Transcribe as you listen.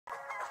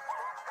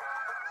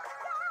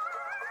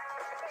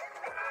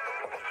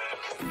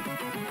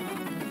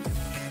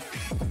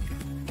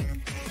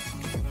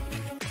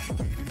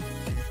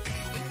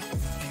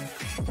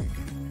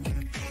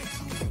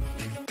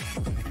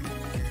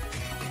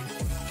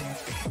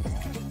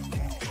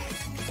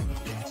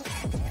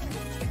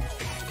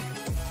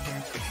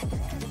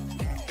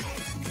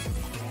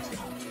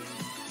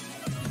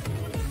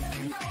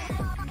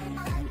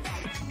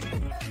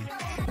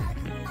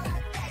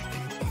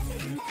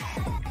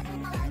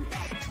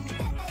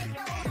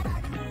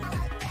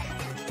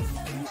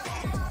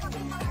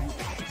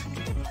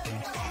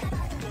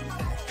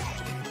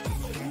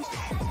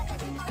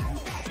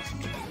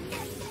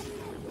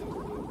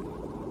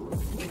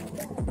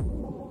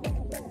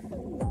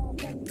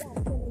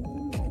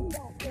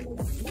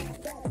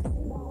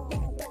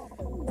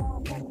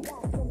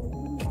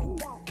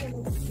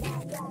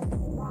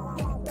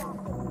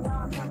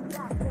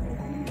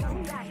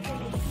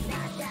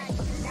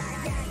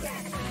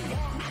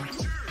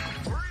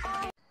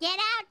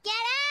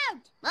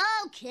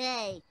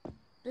Okay,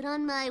 but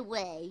on my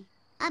way,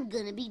 I'm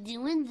gonna be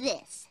doing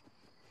this.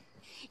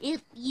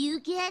 If you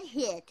get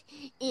hit,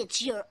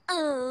 it's your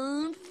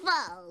own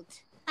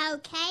fault.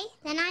 Okay,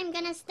 then I'm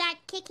gonna start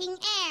kicking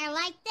air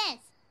like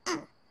this.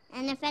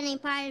 And if any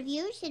part of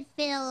you should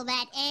feel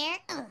that air,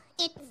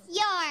 it's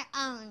your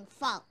own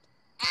fault.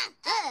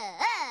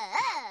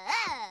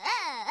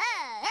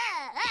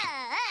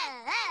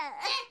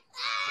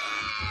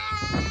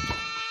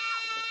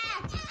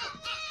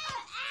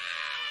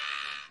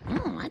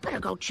 I better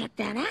go check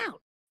that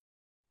out.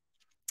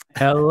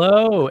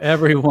 Hello,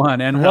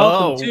 everyone, and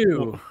welcome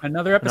to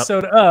another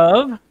episode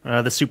of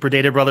the Super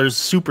Data Brothers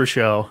Super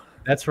Show.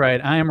 That's right.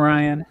 I am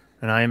Ryan.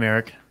 And I am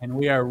Eric. And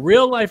we are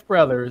real-life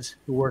brothers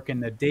who work in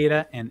the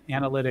data and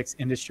analytics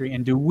industry.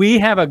 And do we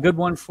have a good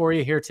one for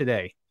you here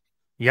today?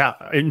 Yeah,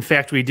 in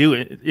fact, we do.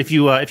 If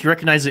you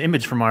recognize the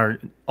image from our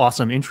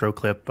awesome intro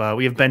clip,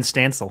 we have Benn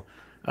Stancil,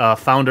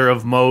 founder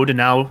of Mode, and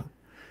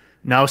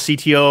now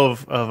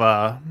CTO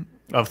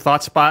of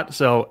Thoughtspot.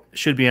 So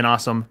should be an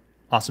awesome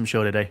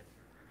show today.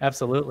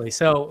 Absolutely.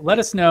 So let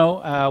us know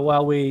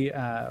while we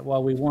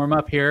warm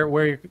up here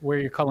where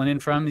you're calling in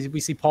from. We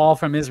see Paul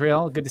from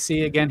Israel. Good to see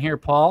you again here,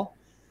 Paul.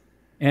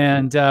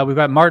 And we've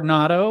got Martin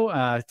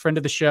Otto, friend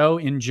of the show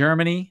in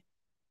Germany.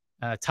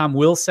 Tom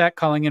Wilsack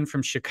calling in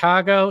from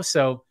Chicago.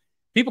 So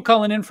people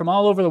calling in from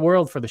all over the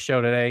world for the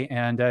show today.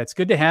 And it's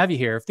good to have you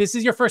here. If this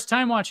is your first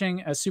time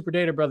watching a Super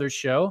Data Brothers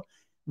show,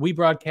 we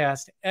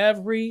broadcast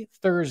every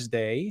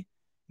Thursday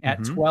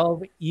at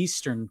 12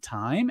 Eastern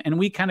time. And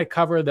we kind of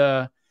cover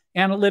the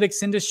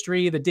analytics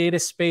industry, the data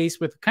space,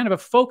 with kind of a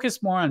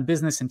focus more on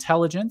business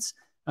intelligence.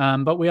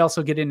 But we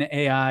also get into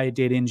AI,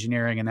 data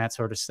engineering, and that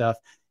sort of stuff.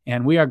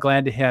 And we are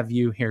glad to have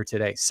you here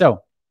today.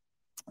 So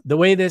the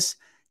way this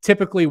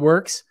typically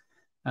works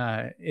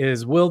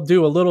is we'll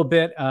do a little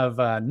bit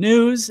of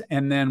news,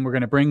 and then we're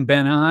going to bring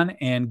Ben on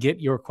and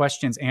get your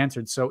questions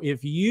answered. So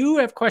if you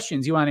have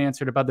questions you want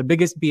answered about the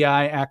biggest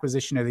BI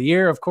acquisition of the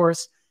year, of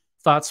course,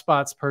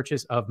 ThoughtSpot's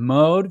purchase of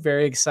Mode,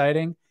 very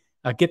exciting.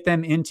 Get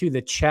them into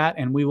the chat,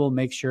 and we will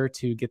make sure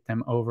to get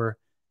them over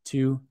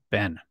to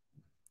Ben.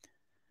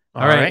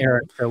 All right,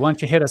 Eric, so why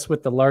don't you hit us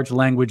with the large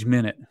language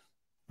minute?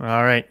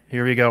 All right,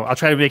 here we go. I'll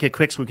try to make it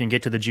quick so we can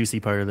get to the juicy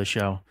part of the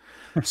show.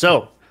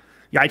 So,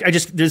 yeah,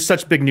 there's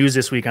such big news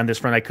this week on this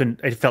front.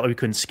 I felt like we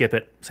couldn't skip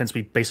it since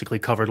we basically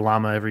covered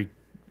Llama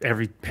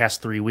every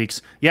past 3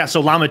 weeks. Yeah,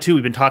 so Llama 2,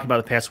 we've been talking about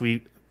the past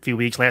few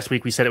weeks. Last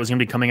week we said it was going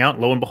to be coming out.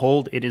 Lo and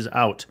behold, it is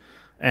out.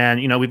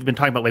 And, we've been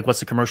talking about, like, what's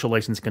the commercial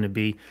license going to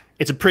be?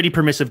 It's a pretty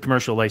permissive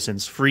commercial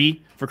license,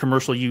 free for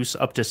commercial use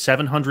up to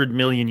 700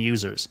 million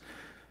users.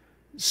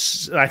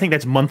 I think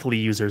that's monthly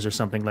users or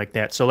something like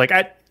that. So, like,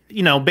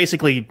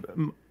 basically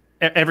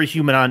every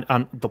human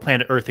on the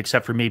planet Earth,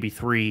 except for maybe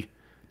 3,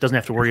 doesn't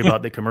have to worry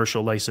about the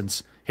commercial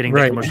license hitting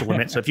the commercial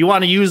limit. So if you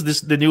want to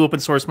use the new open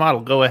source model,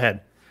 go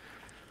ahead.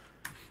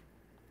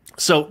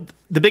 So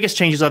the biggest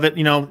changes of it,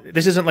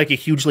 this isn't like a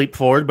huge leap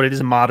forward, but it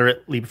is a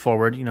moderate leap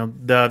forward.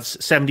 The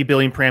 70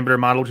 billion parameter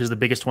model, which is the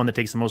biggest one that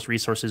takes the most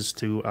resources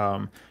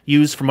to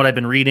use. From what I've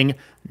been reading,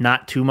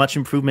 not too much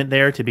improvement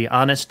there, to be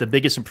honest. The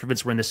biggest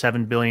improvements were in the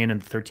 7 billion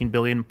and 13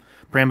 billion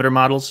parameter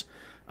models,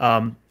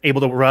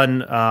 able to run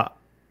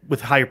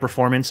with higher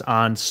performance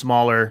on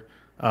smaller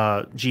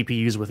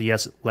GPUs with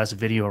less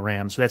video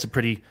RAM. So that's a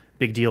pretty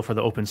big deal for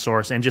the open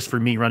source. And just for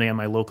me running on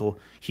my local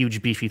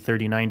huge beefy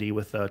 3090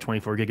 with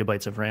 24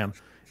 gigabytes of RAM,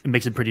 it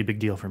makes a pretty big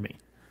deal for me.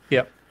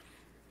 Yep.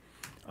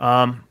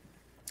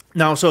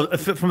 Now, so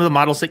from the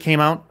models that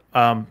came out,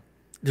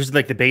 there's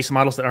like the base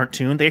models that aren't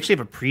tuned. They actually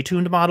have a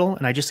pre-tuned model,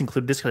 and I just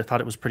included this because I thought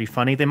it was pretty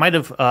funny. They might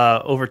have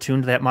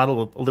over-tuned that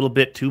model a little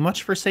bit too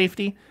much for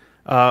safety.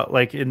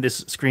 Like in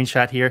this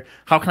screenshot here,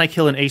 how can I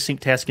kill an async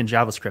task in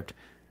JavaScript?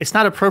 It's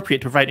not appropriate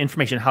to provide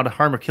information on how to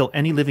harm or kill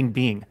any living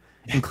being,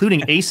 including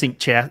async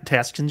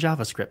tasks in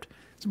JavaScript.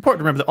 It's important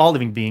to remember that all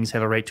living beings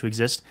have a right to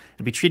exist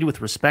and be treated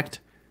with respect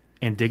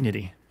and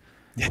dignity.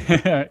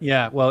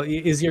 Yeah, well,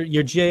 is your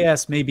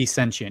JS may be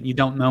sentient? You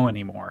don't know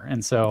anymore,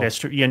 and so that's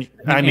true. Yeah,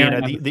 I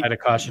mean,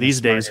 these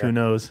days, who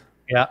knows?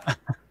 Yeah.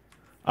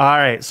 All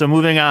right, so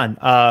moving on.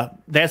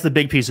 That's the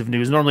big piece of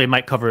news. Normally, I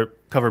might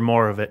cover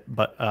more of it,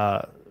 but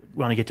we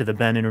want to get to the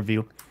Ben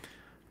interview.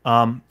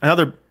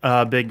 Another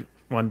big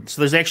one.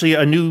 So there's actually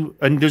a new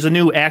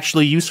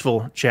actually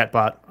useful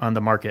chatbot on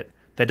the market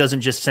that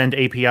doesn't just send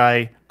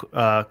API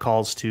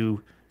calls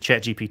to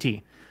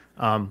ChatGPT.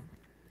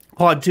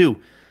 Claude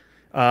 2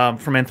 from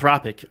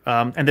Anthropic.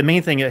 And the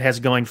main thing it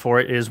has going for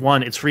it is,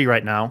 one, it's free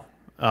right now.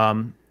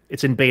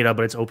 It's in beta,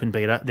 but it's open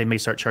beta. They may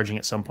start charging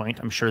at some point.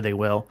 I'm sure they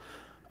will.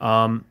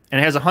 And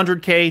it has a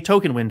 100K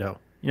token window.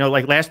 You know,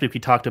 like last week we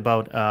talked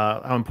about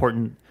how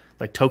important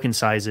like token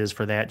size is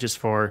for that, just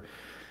for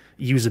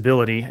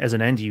usability as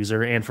an end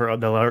user and for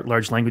the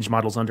large language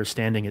model's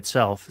understanding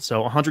itself.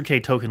 So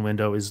 100K token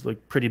window is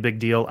like pretty big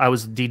deal. I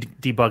was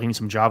debugging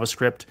some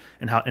JavaScript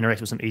and how it interacts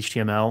with some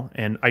HTML,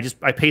 and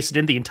I pasted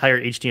in the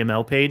entire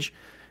HTML page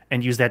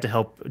and used that to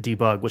help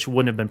debug, which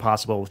wouldn't have been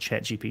possible with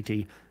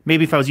ChatGPT.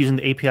 Maybe if I was using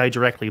the API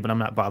directly, but I'm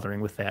not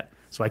bothering with that.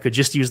 So I could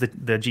just use the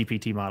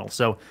GPT model.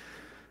 So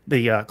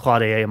the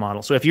Claude AI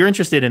model. So if you're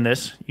interested in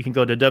this, you can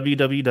go to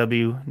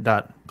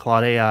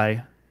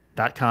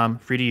www.claudeai.com,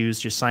 free to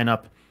use, just sign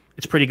up.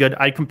 It's pretty good.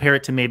 I'd compare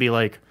it to maybe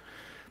like,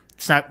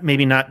 it's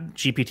maybe not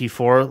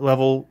GPT-4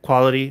 level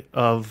quality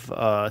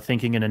of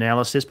thinking and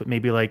analysis, but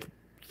maybe like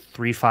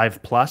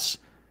 3.5 plus,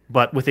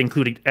 but with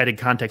added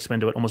context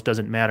window, it almost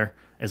doesn't matter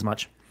as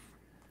much.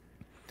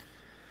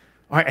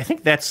 All right, I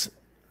think that's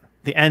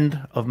the end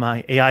of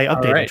my AI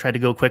update. I tried to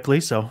go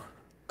quickly, so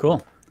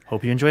cool.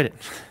 Hope you enjoyed it.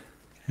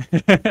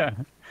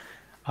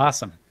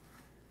 Awesome.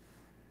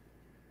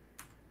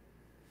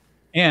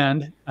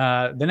 And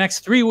the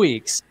next 3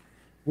 weeks,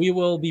 we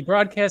will be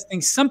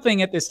broadcasting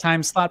something at this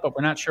time slot, but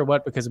we're not sure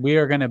what, because we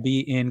are going to be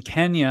in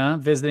Kenya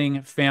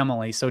visiting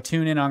family. So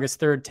tune in August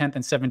 3rd, 10th,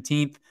 and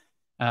 17th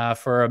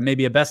for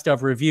maybe a best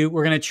of review.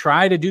 We're going to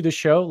try to do the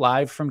show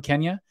live from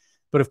Kenya,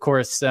 but of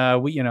course,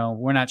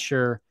 we're not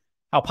sure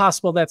how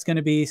possible that's going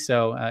to be.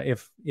 So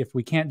if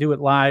we can't do it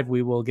live,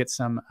 we will get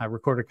some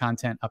recorded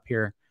content up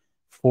here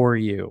for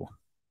you.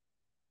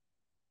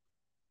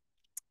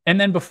 And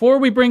then before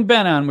we bring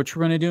Ben on, which we're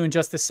going to do in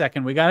just a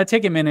second, we got to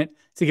take a minute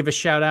to give a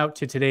shout out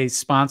to today's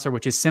sponsor,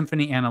 which is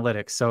Symphony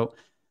Analytics. So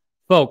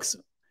folks,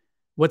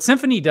 what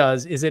Symphony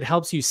does is it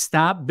helps you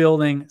stop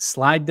building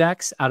slide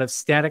decks out of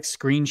static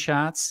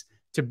screenshots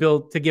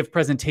to give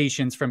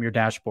presentations from your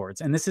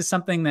dashboards. And this is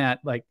something that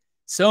like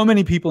so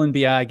many people in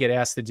BI get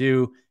asked to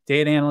do,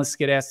 data analysts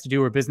get asked to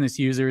do, or business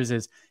users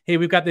is, hey,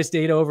 we've got this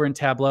data over in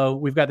Tableau.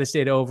 We've got this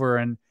data over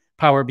in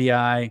Power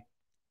BI.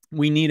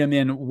 We need them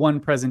in one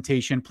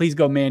presentation. Please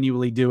go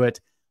manually do it.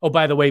 Oh,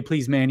 by the way,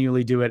 please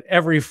manually do it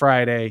every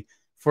Friday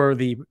for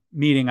the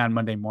meeting on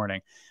Monday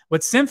morning.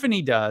 What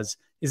Symphony does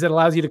is it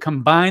allows you to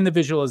combine the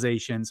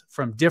visualizations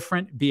from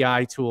different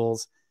BI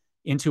tools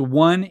into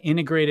one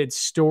integrated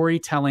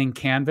storytelling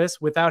canvas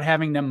without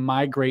having them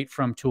migrate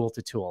from tool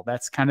to tool.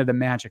 That's kind of the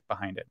magic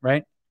behind it,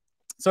 right?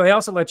 So they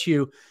also let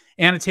you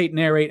annotate,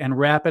 narrate, and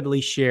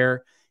rapidly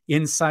share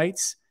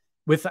insights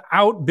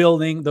without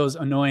building those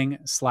annoying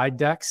slide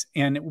decks,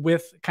 and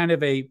with kind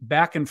of a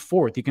back and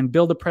forth. You can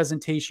build a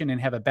presentation and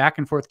have a back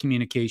and forth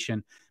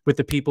communication with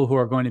the people who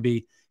are going to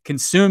be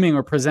consuming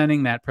or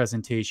presenting that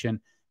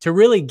presentation to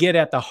really get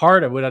at the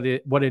heart of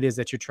what it is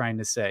that you're trying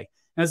to say.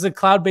 And as a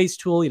cloud-based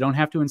tool, you don't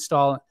have to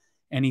install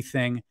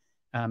anything.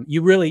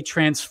 You really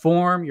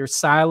transform your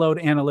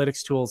siloed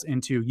analytics tools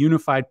into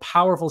unified,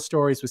 powerful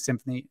stories with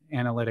Symphony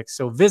Analytics.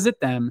 So visit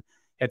them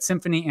at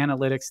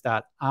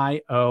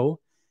symphonyanalytics.io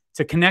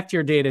to connect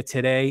your data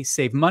today,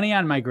 save money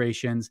on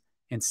migrations,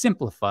 and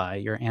simplify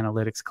your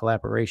analytics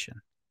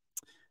collaboration.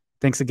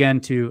 Thanks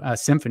again to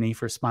Symphony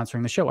for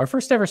sponsoring the show. Our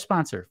first ever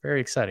sponsor. Very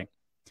exciting.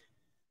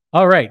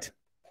 All right.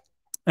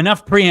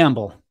 Enough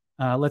preamble.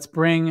 Let's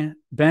bring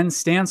Ben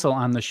Stancil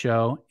on the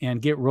show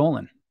and get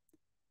rolling.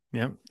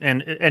 Yeah.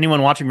 And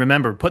anyone watching,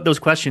 remember, put those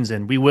questions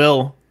in. We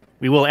will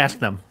ask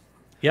them.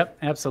 Yep,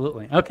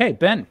 absolutely. Okay,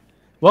 Ben,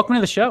 welcome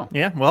to the show.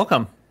 Yeah,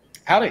 welcome.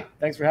 Howdy.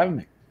 Thanks for having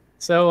me.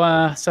 So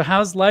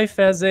how's life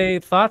as a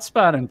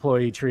Thoughtspot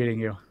employee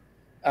treating you?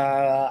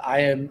 I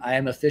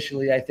am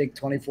officially, I think,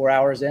 24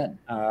 hours in.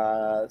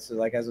 So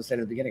like, as I said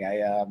at the beginning,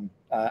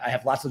 I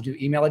have lots of new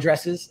email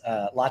addresses,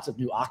 lots of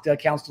new Okta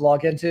accounts to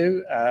log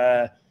into,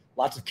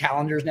 lots of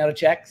calendars now to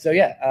check. So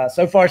yeah,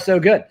 so far so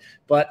good,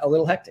 but a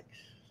little hectic.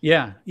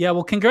 Yeah.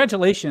 Well,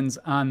 congratulations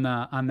on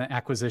the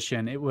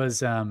acquisition. It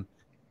was, I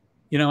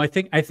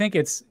think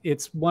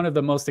it's one of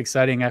the most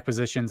exciting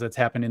acquisitions that's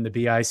happened in the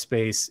BI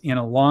space in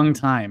a long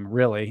time,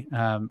 really.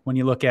 When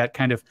you look at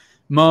kind of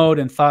Mode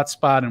and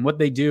ThoughtSpot and what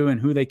they do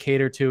and who they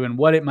cater to and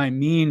what it might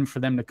mean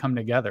for them to come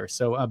together.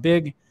 So a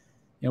big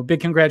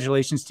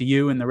congratulations to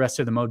you and the rest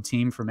of the Mode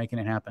team for making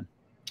it happen.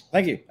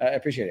 Thank you. I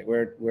appreciate it.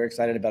 We're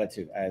excited about it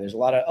too. There's a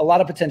lot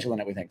of potential in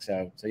it, we think.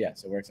 So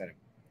we're excited.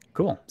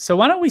 Cool. So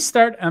why don't we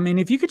start? I mean,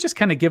 if you could just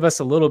kind of give us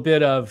a little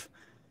bit of,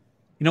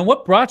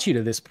 what brought you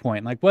to this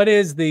point? Like, what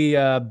is the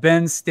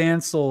Ben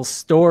Stancil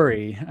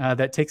story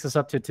that takes us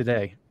up to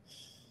today?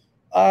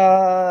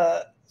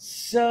 So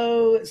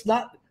it's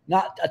not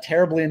a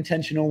terribly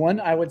intentional one,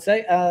 I would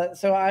say.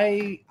 So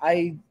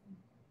I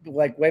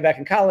like way back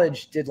in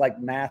college, did like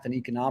math and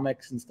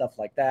economics and stuff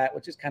like that,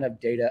 which is kind of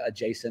data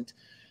adjacent.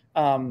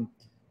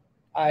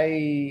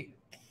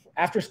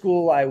 After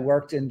school, I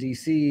worked in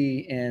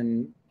DC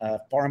in a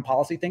foreign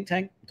policy think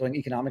tank doing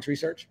economics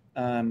research,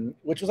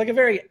 which was like a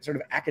very sort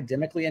of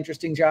academically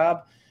interesting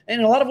job. And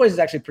in a lot of ways, it's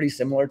actually pretty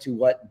similar to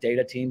what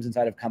data teams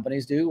inside of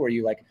companies do, where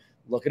you like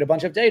look at a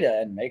bunch of data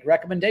and make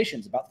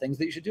recommendations about things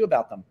that you should do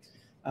about them.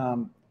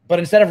 But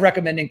instead of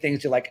recommending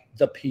things to like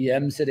the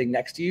PM sitting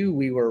next to you,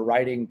 we were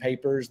writing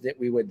papers that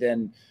we would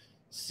then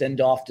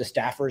send off to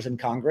staffers in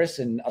Congress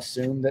and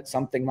assume that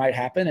something might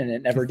happen, and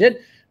it never did.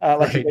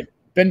 Like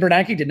Ben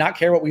Bernanke did not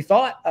care what we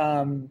thought.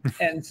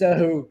 And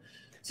so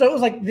it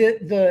was like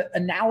the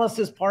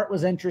analysis part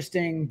was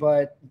interesting,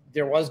 but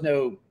there was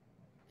no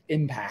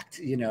impact,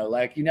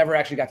 like you never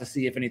actually got to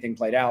see if anything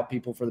played out.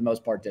 People for the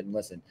most part didn't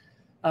listen.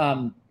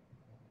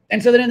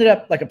 And so then ended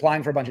up like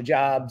applying for a bunch of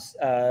jobs,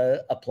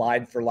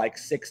 applied for like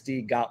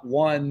 60, got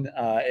one.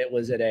 It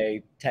was at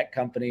a tech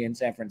company in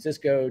San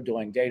Francisco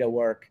doing data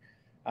work.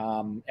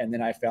 And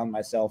then I found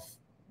myself,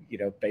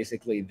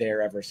 basically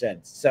there ever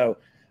since. So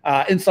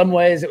in some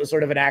ways it was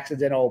sort of an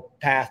accidental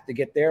path to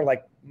get there.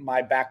 Like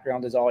my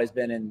background has always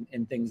been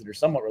in things that are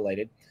somewhat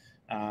related.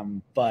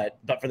 But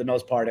for the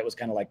most part, it was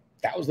kind of like,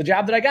 that was the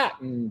job that I got,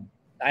 and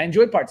I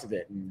enjoyed parts of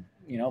it. And,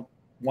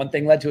 one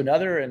thing led to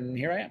another, and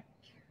here I am.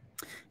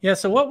 Yeah.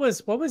 So what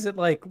was it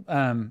like?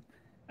 I'm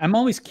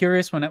always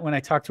curious when I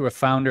talk to a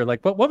founder,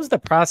 like what was the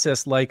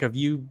process like of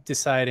you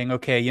deciding,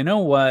 okay, you know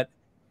what?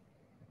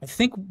 I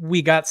think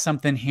we got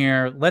something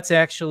here. Let's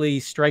actually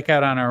strike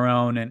out on our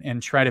own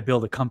and try to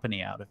build a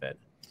company out of it.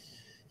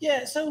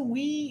 Yeah. So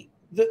the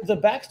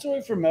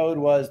backstory for Mode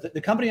was that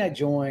the company I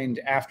joined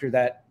after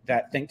that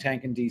think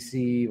tank in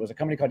DC was a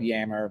company called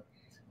Yammer.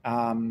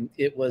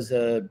 It was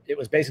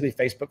basically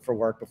Facebook for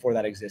Work before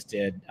that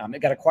existed. It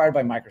got acquired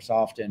by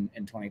Microsoft in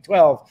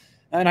 2012,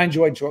 and I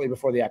joined shortly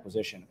before the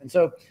acquisition. And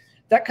so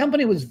that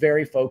company was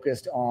very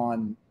focused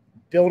on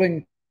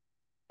building,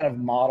 kind of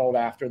modeled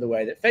after the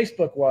way that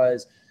Facebook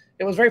was.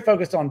 It was very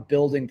focused on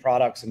building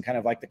products in kind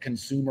of like the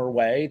consumer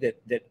way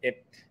that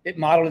it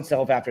modeled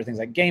itself after things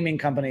like gaming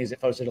companies. It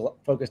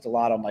focused a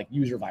lot on like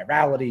user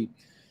virality.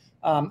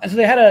 And so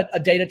they had a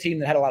data team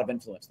that had a lot of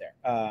influence there,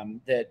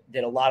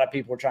 that a lot of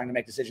people were trying to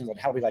make decisions on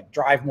how do we like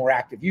drive more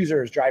active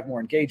users, drive more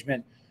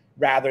engagement,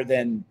 rather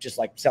than just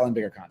like selling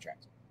bigger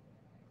contracts.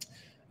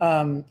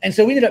 And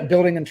so we ended up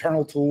building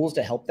internal tools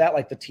to help that.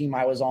 Like the team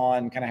I was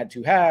on kind of had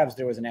two halves.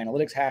 There was an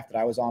analytics half that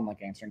I was on,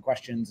 like answering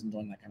questions and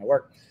doing that kind of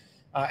work.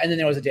 And then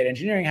there was a data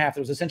engineering half that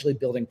was essentially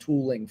building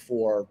tooling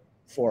for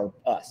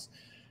us.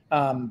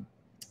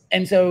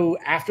 And so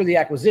after the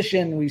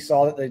acquisition, we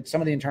saw that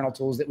some of the internal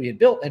tools that we had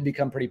built had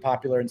become pretty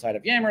popular inside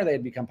of Yammer. They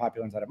had become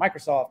popular inside of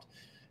Microsoft.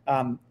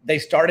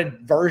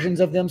 Versions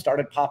of them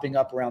started popping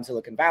up around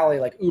Silicon Valley,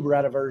 like Uber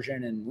had a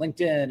version, and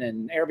LinkedIn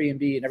and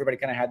Airbnb, and everybody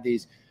kind of had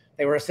these.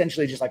 They were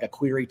essentially just like a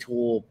query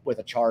tool with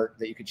a chart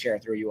that you could share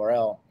through a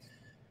URL.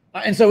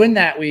 And so in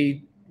that,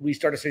 we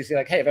started to see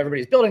like, hey, if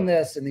everybody's building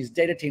this and these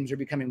data teams are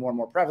becoming more and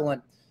more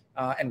prevalent,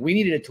 and we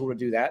needed a tool to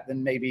do that,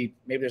 then maybe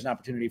there's an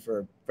opportunity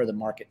for the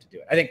market to do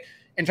it. I think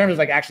in terms of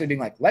like actually being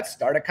like, let's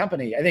start a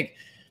company, I think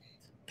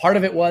part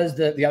of it was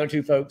the other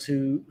two folks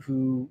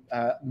who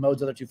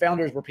Mode's other two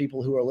founders were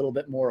people who are a little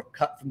bit more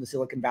cut from the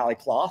Silicon Valley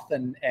cloth.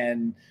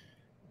 And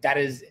that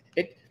is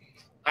it.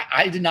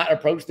 I did not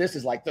approach this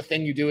as like the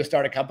thing you do is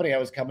start a company. I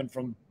was coming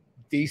from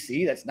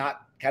DC. That's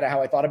not kind of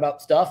how I thought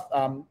about stuff.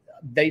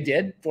 They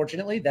did,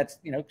 fortunately. That's,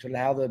 sort of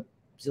how the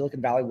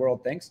Silicon Valley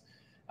world thinks.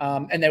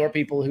 And they were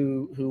people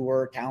who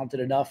were talented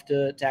enough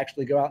to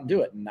actually go out and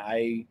do it. And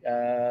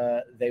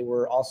they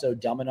were also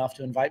dumb enough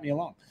to invite me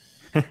along.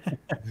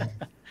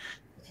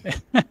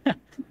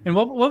 And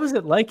what was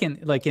it like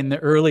in the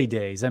early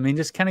days? I mean,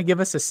 just kind of give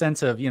us a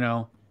sense of,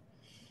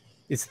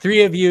 it's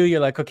three of you. You're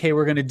like, okay,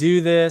 we're going to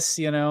do this.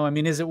 I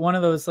mean, is it one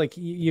of those like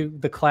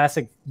the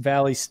classic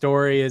Valley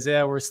story is,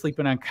 yeah, we're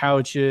sleeping on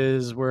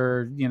couches.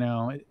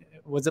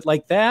 Was it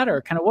like that,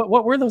 or kind of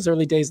what were those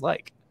early days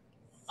like?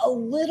 A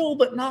little,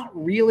 but not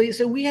really.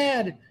 So we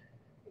had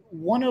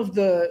one of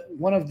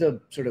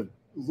the sort of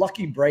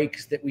lucky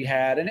breaks that we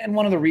had, and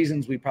one of the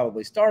reasons we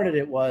probably started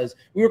it was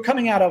we were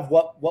coming out of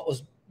what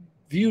was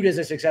viewed as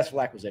a successful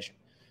acquisition.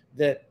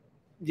 That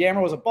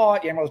Yammer was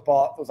bought. It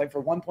was like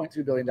for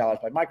 $1.2 billion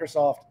by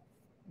Microsoft.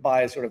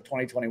 By sort of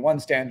 2021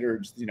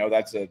 standards,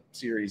 that's a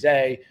Series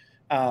A.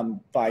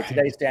 By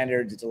today's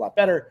standards, it's a lot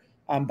better.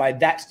 By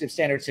that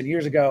standards 10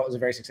 years ago, it was a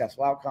very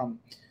successful outcome.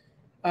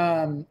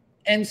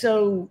 And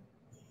so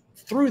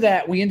through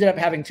that, we ended up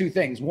having two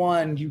things.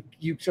 One,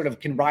 you sort of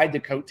can ride the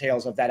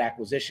coattails of that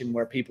acquisition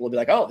where people will be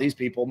like, oh, these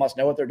people must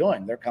know what they're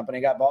doing. Their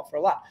company got bought for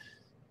a lot.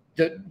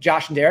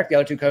 Josh and Derek, the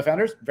other two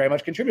co-founders, very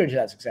much contributed to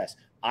that success.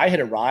 I had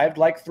arrived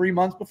like 3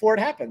 months before it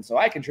happened, so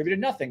I contributed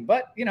nothing,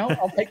 but,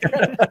 I'll take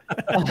the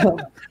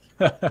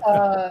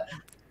credit.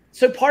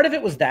 So part of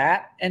it was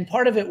that, and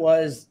part of it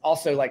was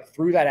also like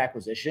through that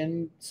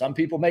acquisition, some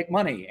people make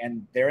money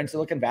and they're in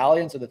Silicon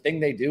Valley. And so the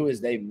thing they do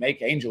is they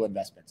make angel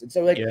investments. And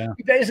so like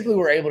we basically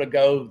were able to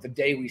go the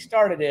day we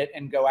started it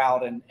and go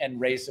out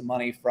and raise some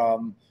money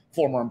from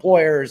former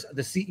employers.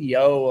 The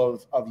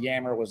CEO of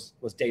Yammer was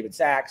David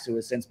Sachs, who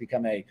has since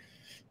become a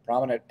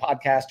prominent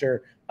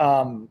podcaster.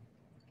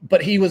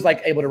 But he was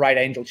like able to write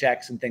angel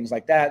checks and things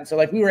like that. And so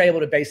like we were able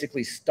to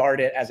basically start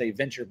it as a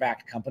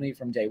venture-backed company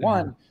from day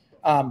one.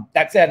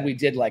 That said, we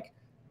did like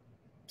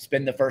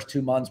spend the first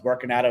 2 months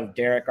working out of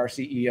Derek, our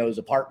CEO's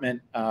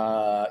apartment.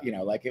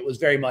 Like it was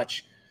very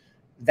much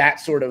that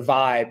sort of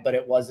vibe, but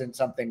it wasn't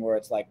something where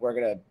it's like, we're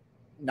going to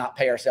not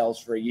pay ourselves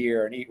for a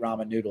year and eat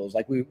ramen noodles.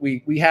 Like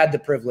we had the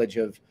privilege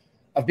of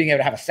being able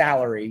to have a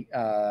salary,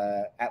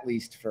 at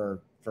least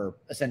for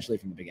essentially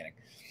from the beginning.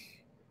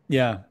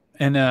 Yeah.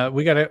 And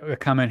we got a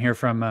comment here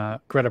from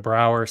Greta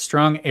Brower.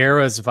 Strong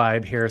eras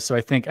vibe here.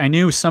 So I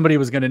knew somebody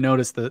was going to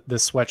notice the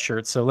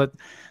sweatshirt. So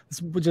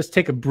we'll just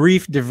take a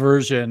brief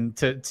diversion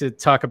to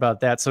talk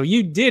about that. So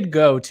you did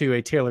go to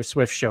a Taylor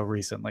Swift show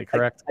recently,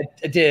 correct?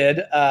 I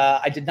did.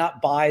 I did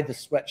not buy the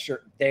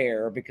sweatshirt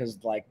there because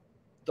like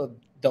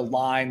the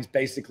lines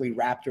basically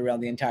wrapped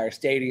around the entire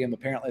stadium.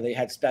 Apparently they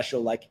had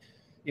special like,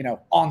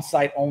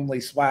 on-site only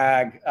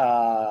swag.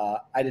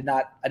 I did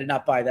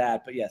not buy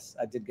that, but yes,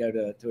 I did go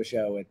to a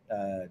show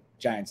at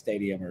Giant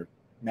Stadium or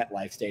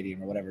MetLife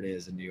Stadium or whatever it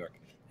is in New York.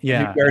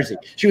 Yeah. New Jersey.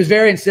 She was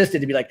very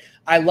insistent to be like,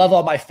 I love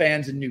all my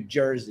fans in New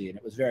Jersey. And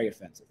it was very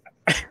offensive.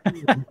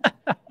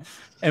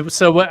 And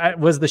so what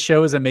was the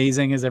show as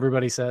amazing as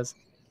everybody says?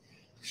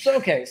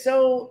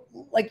 So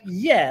like,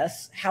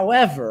 yes,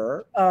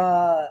 however,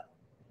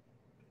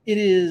 it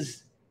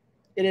is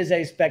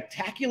a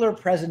spectacular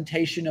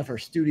presentation of her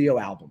studio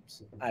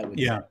albums, I would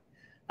say.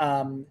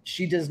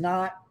 She does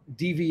not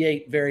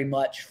deviate very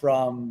much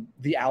from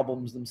the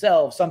albums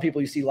themselves. Some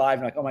people you see live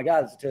and like, oh my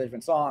God, it's a totally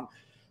different song.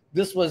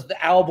 This was the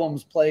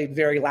albums played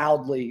very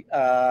loudly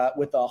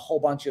with a whole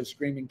bunch of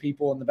screaming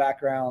people in the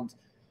background.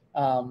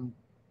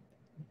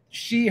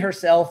 She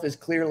herself is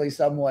clearly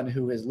someone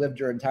who has lived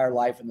her entire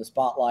life in the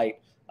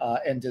spotlight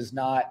and does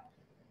not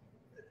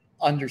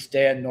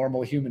understand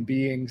normal human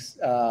beings.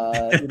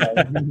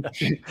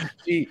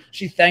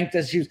 She thanked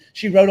us.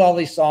 She wrote all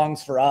these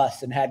songs for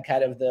us and had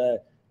kind of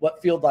what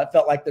felt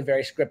like the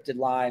very scripted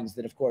lines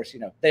that, of course,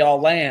 they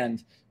all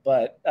land.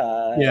 But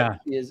I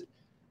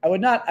would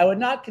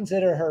not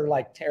consider her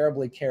like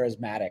terribly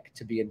charismatic,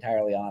 to be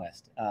entirely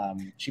honest.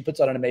 She puts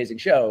on an amazing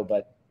show,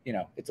 but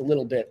it's a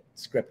little bit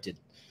scripted.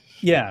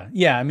 Yeah.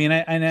 I mean,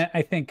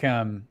 I think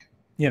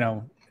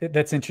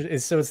that's interesting.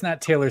 So it's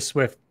not Taylor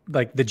Swift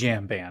like the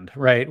jam band,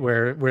 right?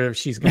 Where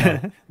she's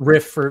gonna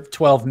riff for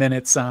 12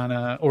 minutes on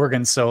a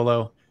organ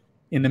solo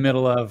in the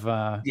middle of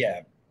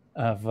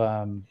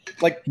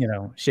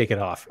Shake It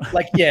Off.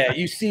 Like,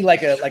 you see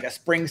like a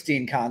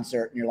Springsteen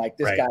concert and you're like,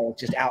 this guy is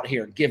just out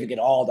here giving it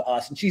all to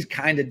us. And she's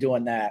kind of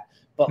doing that.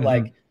 But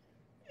like,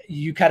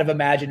 you kind of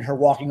imagine her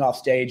walking off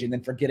stage and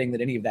then forgetting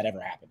that any of that ever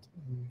happened.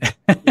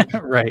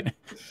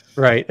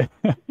 Right.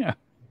 Yeah.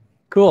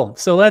 Cool.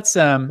 So let's,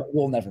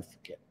 we'll never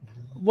forget.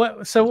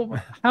 Let's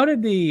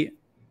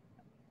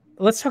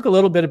talk a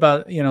little bit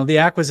about, the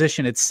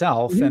acquisition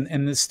itself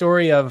and the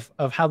story of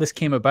how this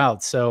came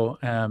about. So,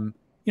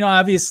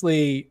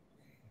 obviously,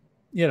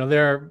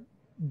 there are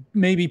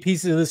maybe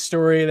pieces of the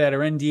story that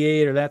are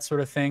NDA'd or that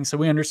sort of thing. So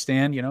we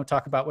understand,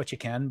 talk about what you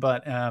can,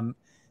 but,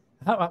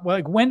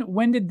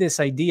 when did this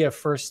idea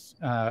first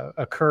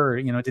occur?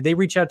 Did they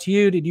reach out to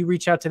you? Did you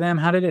reach out to them?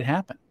 How did it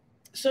happen?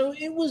 So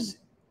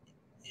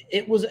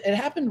it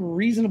happened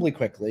reasonably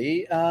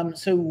quickly.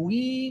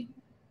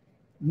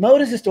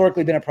 Mode has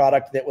historically been a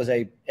product that was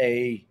I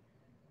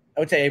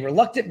would say a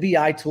reluctant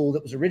BI tool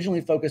that was originally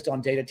focused on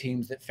data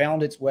teams that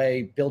found its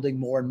way building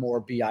more and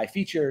more BI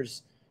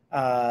features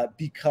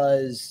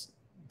because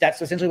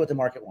that's essentially what the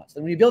market wants.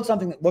 And when you build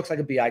something that looks like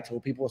a BI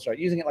tool, people will start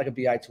using it like a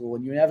BI tool,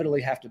 and you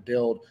inevitably have to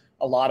build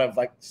a lot of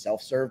like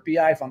self-serve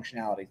BI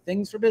functionality,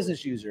 things for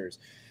business users,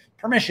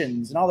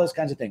 permissions, and all those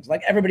kinds of things.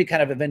 Like everybody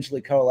kind of eventually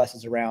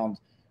coalesces around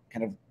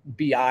kind of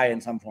BI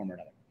in some form or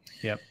another.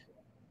 Yep.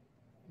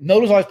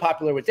 Node was always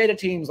popular with data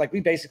teams. Like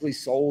we basically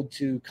sold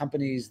to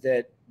companies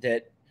that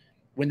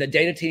when the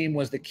data team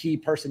was the key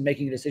person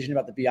making a decision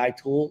about the BI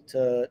tool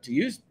to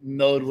use,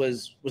 Node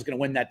was going to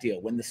win that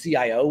deal. When the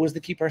CIO was the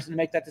key person to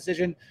make that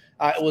decision,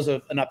 it was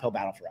an uphill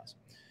battle for us.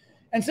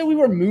 And so we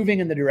were moving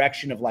in the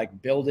direction of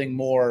like building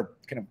more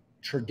kind of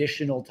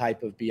traditional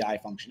type of BI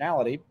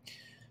functionality.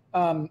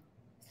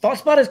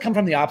 ThoughtSpot has come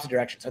from the opposite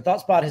direction. So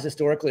ThoughtSpot has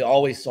historically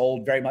always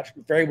sold very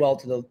well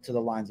to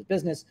the lines of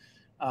business,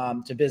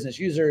 to business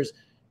users.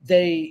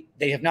 They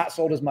have not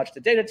sold as much to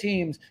data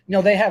teams.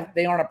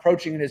 They aren't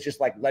approaching it as just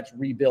like, let's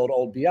rebuild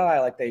old BI.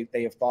 Like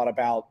they have thought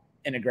about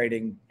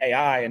integrating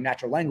AI and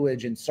natural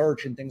language and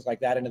search and things like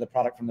that into the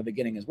product from the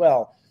beginning as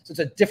well. So it's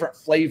a different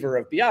flavor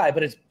of BI,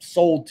 but it's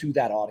sold to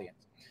that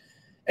audience.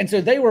 And so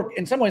they were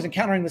in some ways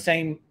encountering the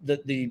same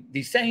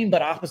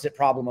but opposite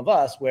problem of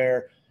us,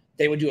 where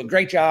They would do a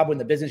great job when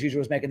the business user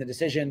was making the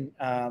decision.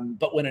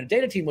 But when a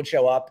data team would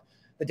show up,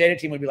 the data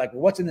team would be like,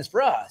 well, what's in this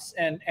for us?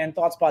 And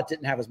Thoughtspot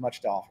didn't have as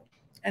much to offer.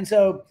 And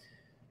so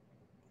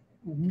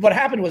what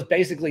happened was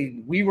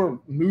basically we were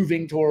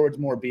moving towards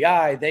more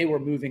BI. They were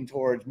moving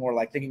towards more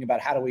like thinking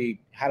about how do we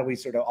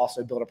sort of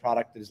also build a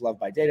product that is loved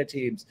by data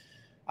teams.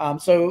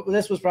 So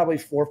this was probably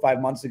 4 or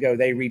 5 months ago.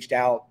 They reached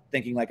out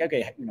thinking like,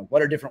 okay,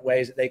 what are different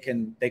ways that they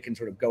can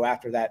sort of go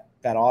after that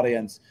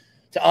audience.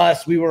 To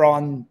us, we were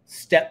on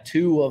step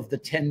 2 of the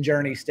 10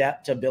 journey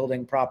step to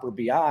building proper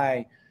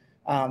BI.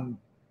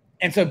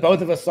 And so both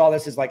of us saw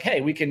this as like,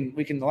 hey, we can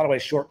in a lot of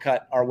ways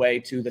shortcut our way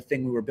to the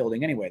thing we were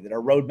building anyway, that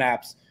our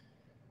roadmaps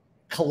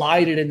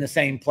collided in the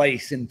same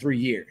place in 3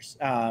 years.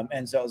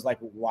 And so it was like,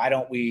 why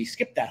don't we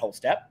skip that whole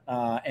step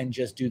and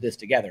just do this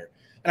together?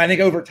 And I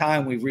think over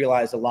time, we've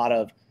realized a lot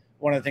of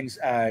one of the things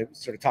I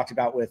sort of talked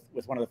about with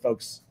one of the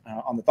folks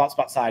on the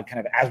Thoughtspot side, kind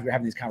of as we were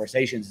having these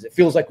conversations, is it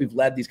feels like we've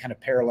led these kind of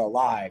parallel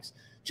lives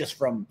just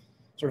from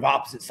sort of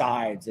opposite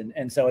sides.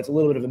 And so it's a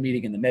little bit of a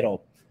meeting in the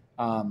middle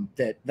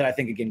that I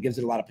think, again, gives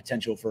it a lot of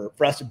potential for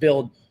us to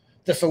build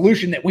the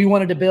solution that we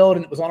wanted to build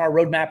and it was on our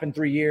roadmap in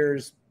 3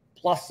 years,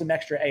 plus some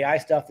extra AI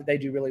stuff that they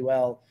do really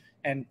well.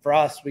 And for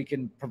us, we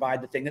can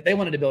provide the thing that they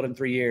wanted to build in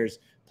 3 years,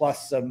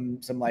 plus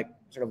some like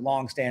sort of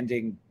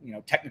longstanding,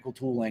 technical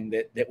tooling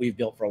that we've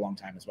built for a long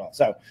time as well.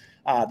 So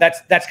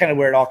that's kind of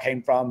where it all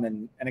came from.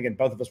 And again,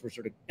 both of us were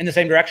sort of in the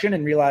same direction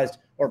and realized,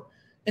 or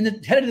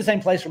headed to the same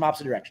place from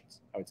opposite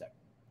directions, I would say.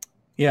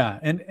 Yeah.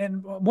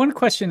 And one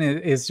question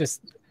is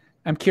just,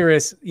 I'm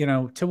curious,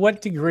 to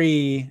what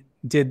degree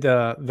did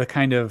the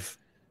kind of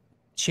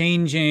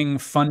changing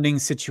funding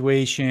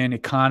situation,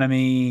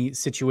 economy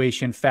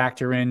situation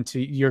factor into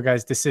your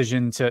guys'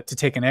 decision to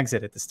take an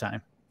exit at this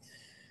time?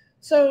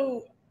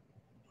 So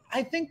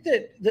I think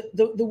that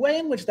the way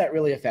in which that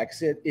really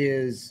affects it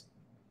is,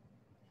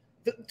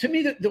 to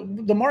me,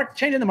 the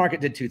change in the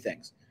market did 2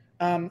 things.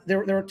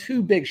 There were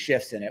 2 big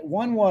shifts in it.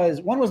 One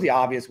was the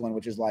obvious one,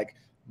 which is like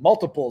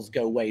multiples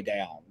go way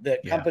down.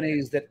 That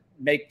companies that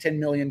make $10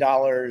 million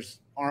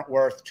aren't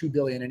worth $2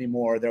 billion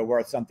anymore. They're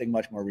worth something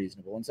much more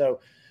reasonable. And so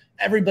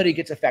everybody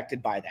gets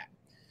affected by that.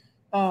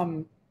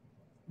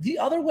 The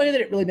other way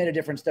that it really made a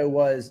difference, though,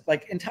 was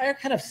like entire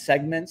kind of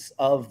segments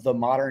of the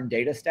modern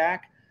data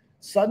stack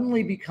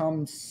suddenly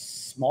become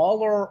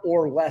smaller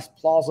or less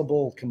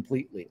plausible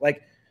completely.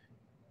 Like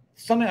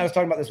something, I was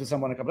talking about this with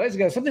someone a couple of days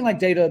ago, something like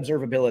data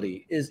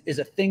observability is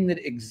a thing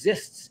that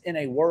exists in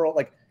a world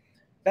like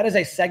that is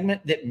a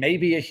segment that may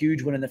be a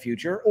huge one in the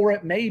future, or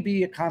it may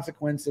be a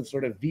consequence of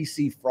sort of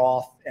VC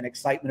froth and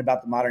excitement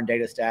about the modern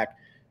data stack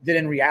that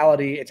in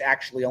reality, it's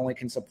actually only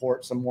can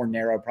support some more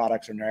narrow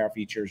products or narrow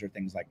features or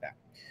things like that.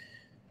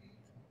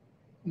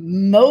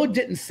 Mode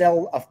didn't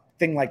sell a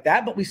thing like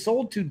that, but we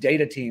sold to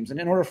data teams. And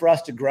in order for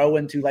us to grow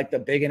into like the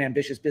big and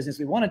ambitious business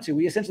we wanted to,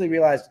 we essentially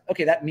realized,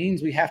 okay, that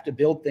means we have to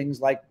build things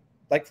like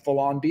full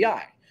on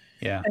BI.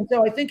 Yeah. And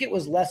so I think it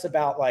was less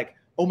about like,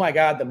 oh my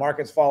God, the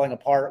market's falling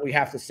apart, we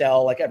have to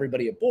sell like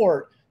everybody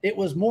aboard. It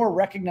was more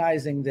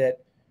recognizing that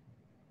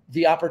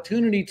the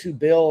opportunity to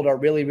build a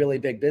really, really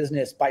big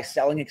business by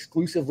selling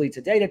exclusively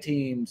to data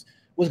teams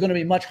was going to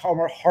be much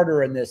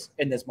harder in this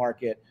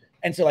market.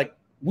 And so like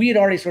we had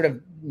already sort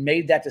of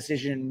made that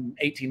decision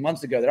 18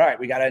 months ago that, all right,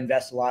 we got to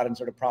invest a lot in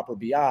sort of proper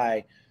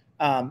BI.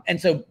 And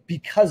so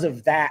because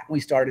of that, we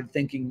started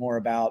thinking more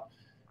about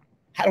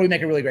how do we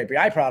make a really great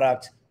BI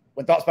product?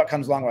 When Thoughtspot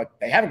comes along, like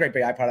they have a great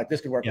BI product, this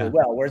could work really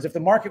well. Whereas if the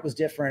market was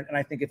different, and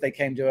I think if they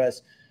came to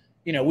us,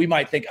 we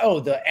might think, oh,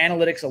 the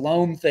analytics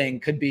alone thing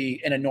could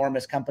be an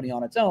enormous company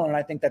on its own. And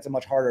I think that's a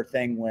much harder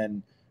thing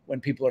when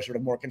people are sort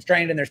of more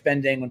constrained in their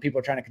spending, when people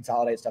are trying to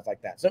consolidate stuff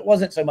like that. So it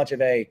wasn't so much of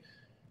a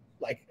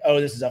like,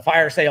 oh, this is a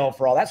fire sale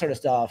for all that sort of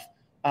stuff.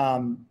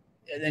 And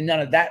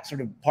none of that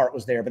sort of part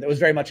was there, but it was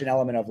very much an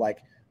element of like,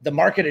 the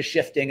market is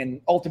shifting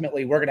and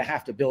ultimately we're going to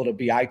have to build a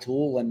BI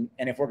tool. And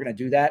if we're going to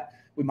do that,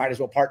 we might as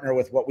well partner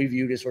with what we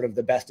viewed as sort of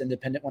the best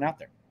independent one out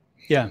there.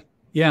 Yeah.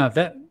 Yeah.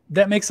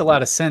 That makes a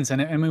lot of sense.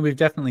 And I mean, we've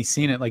definitely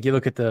seen it. Like you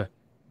look at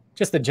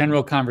just the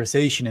general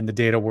conversation in the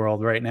data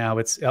world right now,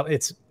 it's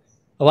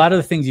a lot of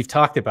the things you've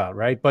talked about,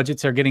 right?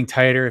 Budgets are getting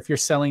tighter. If you're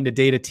selling to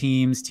data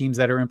teams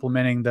that are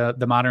implementing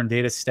the modern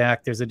data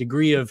stack, there's a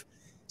degree of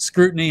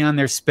scrutiny on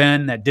their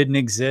spend that didn't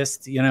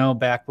exist,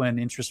 back when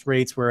interest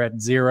rates were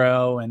at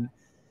 0 and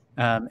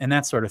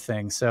that sort of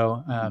thing.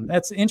 So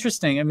that's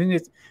interesting. I mean,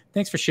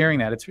 thanks for sharing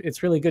that.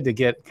 It's really good to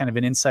get kind of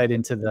an insight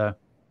into the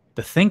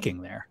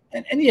thinking there.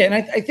 And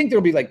I think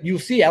there'll be like, you'll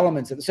see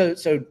elements of it.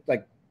 So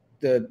like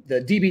the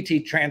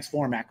DBT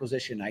Transform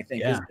acquisition, I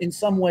think is in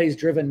some ways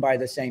driven by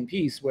the same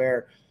piece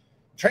where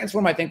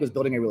Transform, I think, was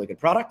building a really good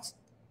product.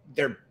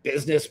 Their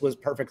business was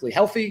perfectly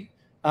healthy.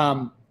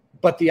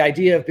 But the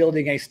idea of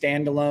building a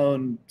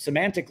standalone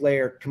semantic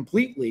layer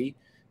completely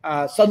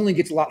suddenly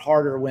gets a lot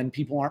harder when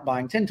people aren't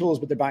buying 10 tools,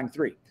 but they're buying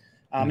 3.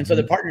 And so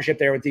the partnership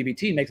there with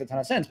DBT makes a ton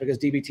of sense because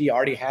DBT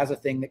already has a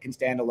thing that can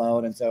stand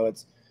alone. And so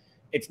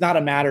it's not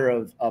a matter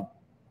of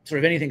sort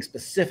of anything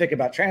specific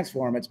about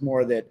Transform. It's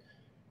more that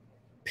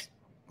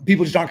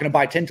people just aren't going to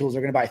buy 10 tools.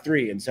 They're going to buy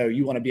 3. And so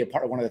you want to be a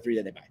part of one of the 3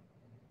 that they buy.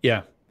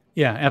 Yeah.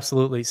 Yeah,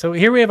 absolutely. So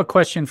here we have a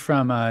question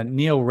from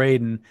Neil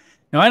Radin.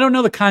 Now, I don't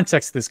know the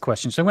context of this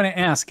question, so I'm going to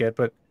ask it,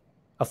 but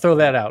I'll throw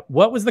that out.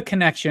 What was the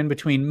connection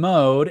between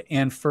Mode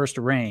and First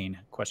Rain?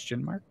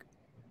 Question mark.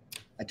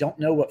 I don't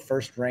know what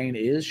First Rain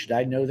is. Should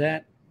I know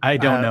that? I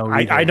don't know.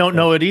 Either, I don't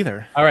know it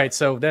either. All right,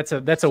 so that's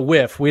a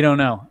whiff. We don't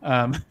know.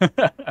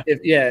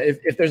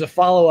 If there's a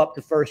follow up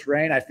to First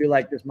Rain, I feel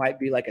like this might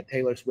be like a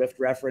Taylor Swift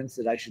reference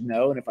that I should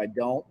know, and if I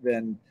don't,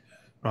 then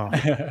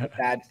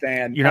bad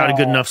fan. You're not a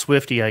good enough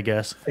Swiftie, I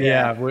guess.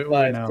 Yeah, we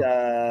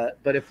know.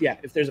 But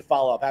if there's a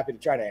follow up, happy to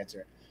try to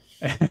answer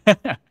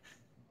it.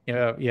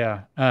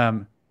 Yeah.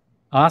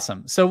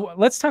 Awesome. So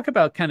let's talk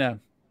about kind of,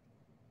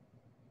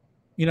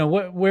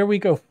 where we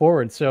go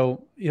forward.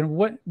 So,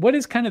 what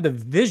is kind of the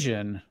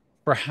vision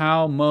for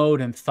how Mode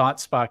and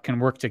Thoughtspot can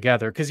work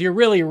together? Because you're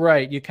really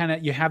right.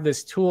 You have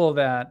this tool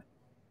that,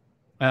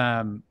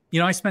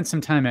 I spent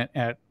some time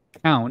at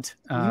Count,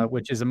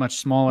 which is a much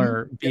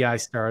smaller BI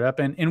startup,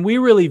 and we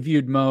really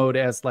viewed Mode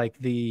as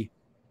the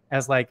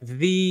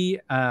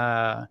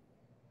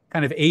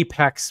kind of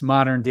apex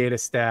modern data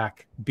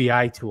stack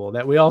BI tool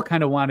that we all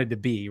kind of wanted to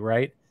be,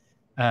 right?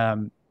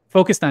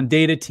 Focused on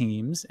data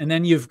teams. And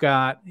then you've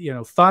got,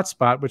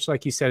 Thoughtspot, which,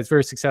 like you said, is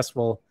very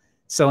successful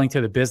selling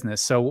to the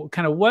business. So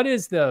kind of what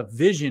is the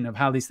vision of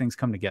how these things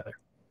come together?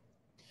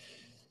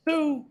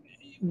 So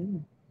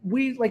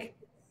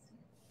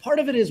part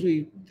of it is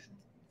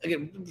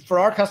again, for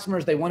our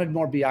customers, they wanted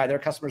more BI. Their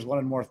customers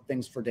wanted more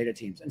things for data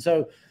teams. And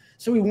so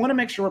we want to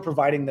make sure we're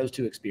providing those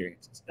 2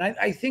 experiences. And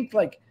I think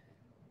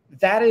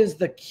that is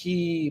the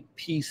key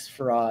piece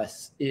for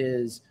us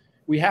is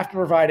we have to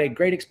provide a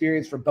great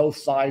experience for both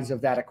sides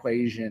of that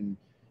equation.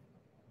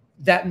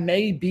 That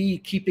may be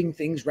keeping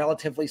things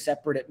relatively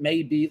separate. It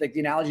may be like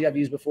the analogy I've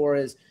used before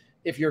is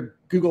if you're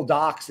Google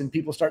Docs and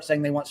people start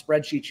saying they want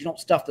spreadsheets, you don't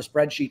stuff the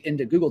spreadsheet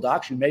into Google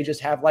Docs. You may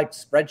just have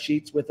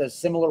spreadsheets with a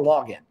similar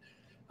login.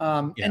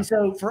 And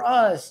so for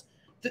us,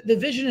 the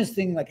vision is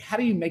thinking how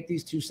do you make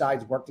these 2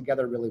 sides work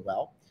together really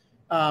well?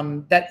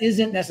 That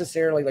isn't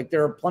necessarily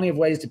there are plenty of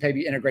ways to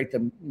maybe integrate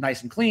them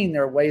nice and clean.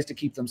 There are ways to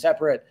keep them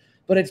separate,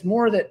 but it's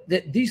more that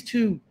these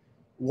 2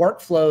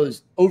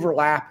 workflows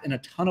overlap in a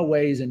ton of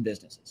ways in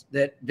businesses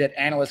that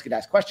analysts could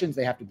ask questions.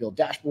 They have to build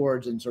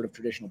dashboards in sort of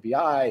traditional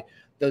BI.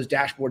 Those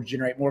dashboards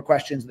generate more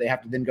questions that they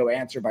have to then go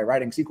answer by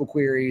writing SQL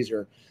queries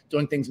or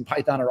doing things in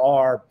Python or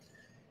R.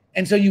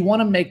 And so you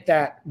want to make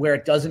that where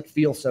it doesn't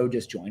feel so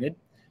disjointed.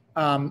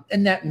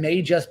 And that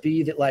may just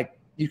be that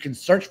you can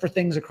search for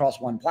things across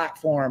one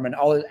platform and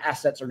all the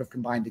assets sort of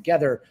combined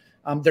together.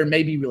 There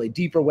may be really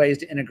deeper ways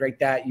to integrate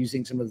that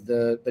using some of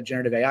the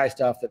generative AI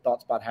stuff that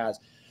Thoughtspot has.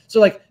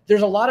 So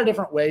there's a lot of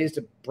different ways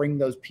to bring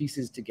those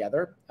pieces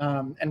together.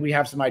 And we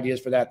have some ideas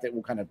for that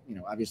will kind of,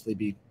 obviously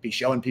be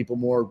showing people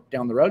more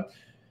down the road.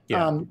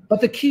 Yeah.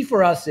 But the key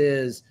for us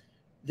is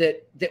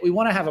that we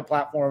want to have a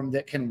platform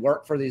that can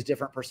work for these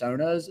different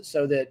personas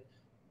so that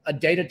a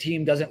data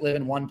team doesn't live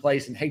in one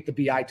place and hate the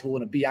BI tool,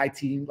 and a BI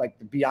team,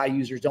 the BI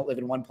users don't live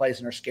in one place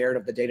and are scared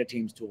of the data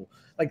team's tool.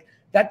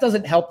 That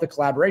doesn't help the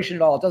collaboration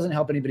at all. It doesn't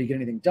help anybody get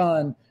anything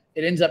done.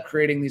 It ends up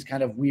creating these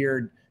kind of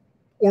weird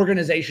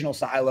organizational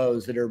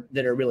silos that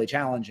are really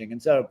challenging.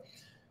 And so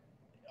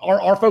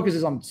our focus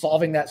is on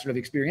solving that sort of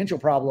experiential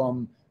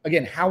problem.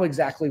 Again, how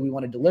exactly we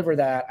want to deliver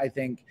that, I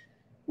think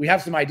we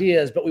have some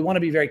ideas, but we want to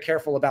be very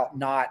careful about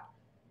not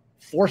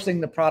forcing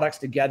the products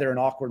together in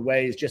awkward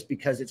ways just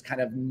because it's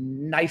kind of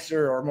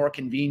nicer or more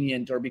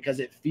convenient or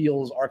because it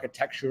feels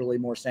architecturally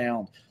more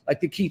sound.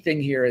 The key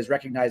thing here is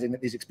recognizing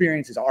that these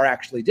experiences are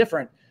actually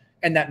different,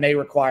 and that may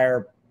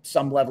require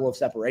some level of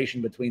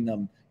separation between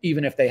them,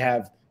 even if they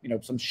have,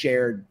 some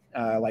shared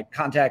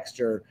context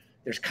or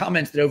there's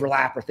comments that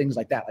overlap or things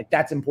like that.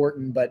 That's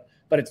important, but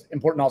it's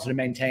important also to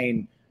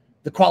maintain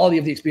the quality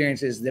of the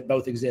experiences that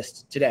both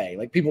exist today.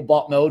 People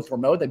bought Mode for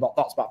Mode, they bought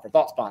Thoughtspot for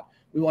Thoughtspot.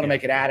 We want to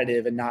make it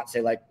additive and not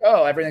say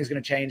oh, everything's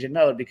going to change in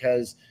Mode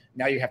because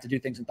now you have to do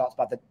things in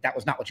Thoughtspot that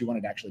was not what you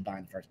wanted to actually buy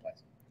in the first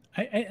place.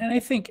 I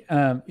think,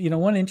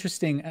 one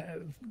interesting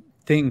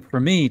thing for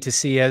me to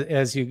see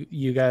as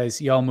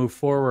y'all move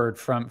forward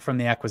from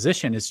the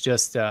acquisition is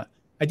just,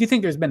 I do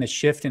think there's been a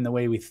shift in the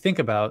way we think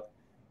about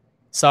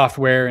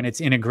software and its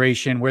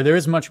integration, where there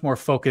is much more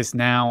focus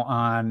now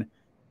on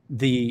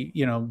the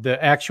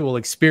actual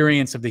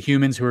experience of the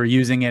humans who are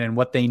using it and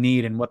what they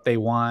need and what they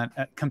want,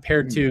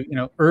 compared to,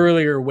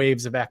 earlier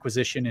waves of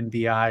acquisition in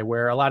BI,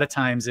 where a lot of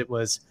times it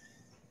was,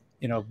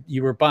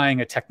 you were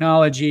buying a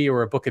technology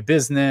or a book of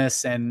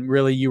business, and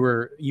really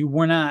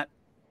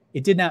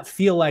it did not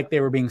feel like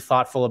they were being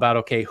thoughtful about,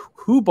 okay,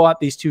 who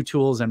bought these 2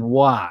 tools and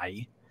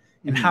why,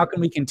 and how can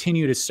we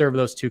continue to serve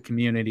those 2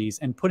 communities,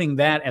 and putting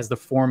that as the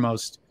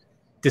foremost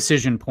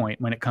decision point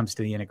when it comes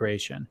to the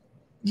integration.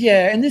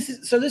 Yeah, and this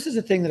is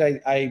a thing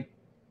that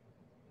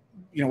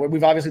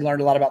we've obviously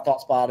learned a lot about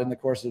Thoughtspot in the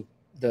course of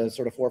the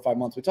sort of 4 or 5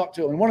 months we talked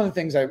to them. And one of the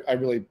things I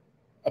really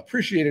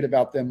appreciated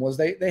about them was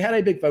they had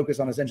a big focus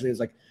on essentially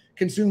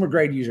consumer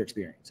grade user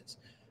experiences.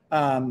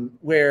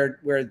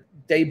 where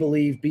they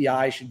believe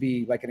BI should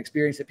be like an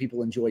experience that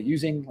people enjoy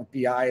using. Like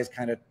BI is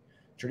kind of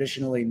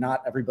traditionally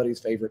not everybody's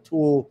favorite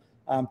tool.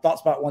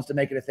 ThoughtSpot wants to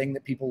make it a thing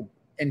that people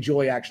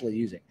enjoy actually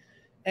using.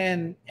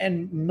 And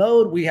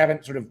Mode, we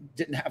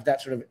didn't have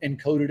that sort of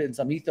encoded in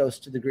some ethos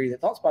to the degree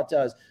that ThoughtSpot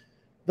does.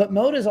 But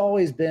Mode has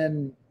always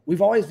been,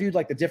 we've always viewed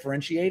like the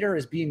differentiator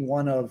as being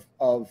one of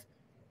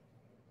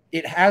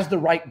it has the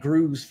right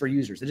grooves for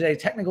users. It is a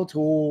technical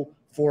tool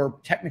for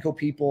technical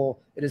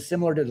people. It is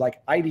similar to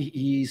like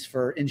IDEs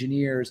for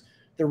engineers.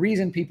 The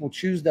reason people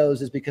choose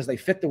those is because they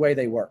fit the way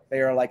they work.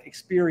 They are like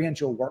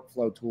experiential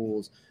workflow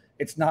tools.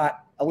 It's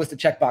not a list of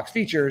checkbox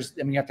features.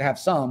 I mean, you have to have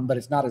some, but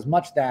it's not as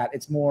much that.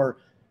 It's more,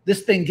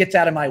 this thing gets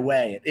out of my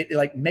way. It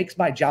like makes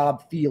my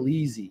job feel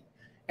easy.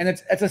 And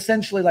it's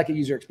essentially like a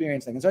user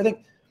experience thing. And so I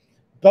think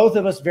both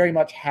of us very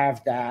much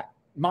have that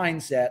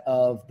mindset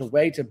of the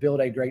way to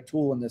build a great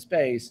tool in this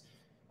space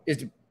is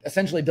to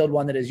essentially build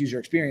one that is user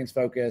experience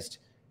focused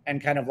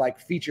and kind of like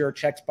feature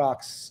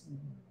checkbox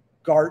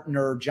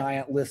Gartner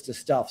giant list of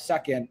stuff.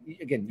 Second,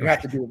 again, you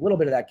have to do a little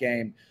bit of that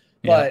game,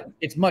 but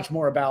it's much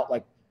more about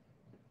like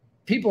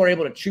people are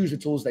able to choose the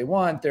tools they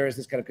want. There is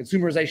this kind of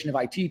consumerization of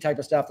IT type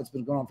of stuff that's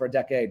been going on for a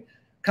decade.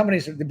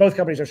 Both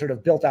companies are sort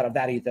of built out of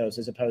that ethos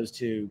as opposed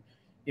to,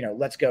 you know,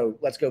 let's go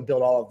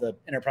build all of the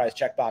enterprise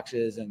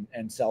checkboxes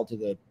and sell to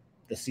the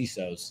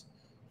CISOs.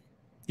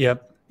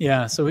 Yep.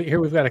 Yeah. So here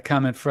we've got a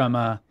comment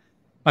from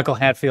Michael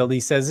Hatfield. He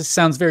says, this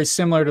sounds very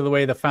similar to the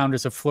way the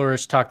founders of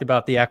Flourish talked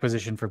about the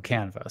acquisition from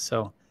Canva.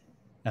 So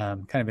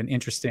kind of an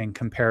interesting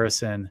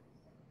comparison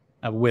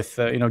with,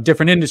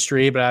 different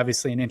industry, but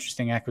obviously an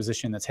interesting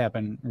acquisition that's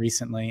happened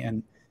recently.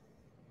 And,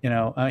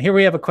 here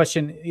we have a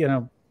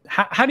question,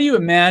 how do you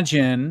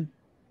imagine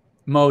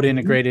Mode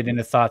integrated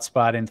into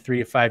ThoughtSpot in 3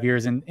 to 5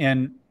 years?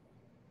 And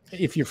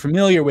if you're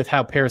familiar with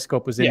how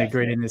Periscope was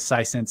integrated into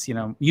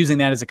Sisense, using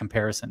that as a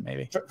comparison,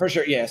 maybe. For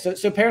sure. Yeah.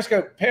 So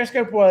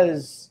Periscope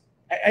was,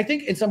 I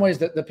think in some ways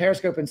the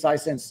Periscope and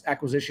Sisense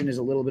acquisition is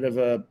a little bit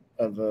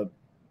of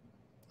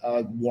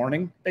a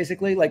warning,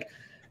 basically. Like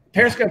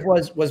Periscope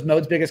was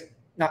Mode's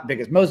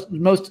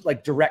most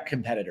like direct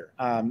competitor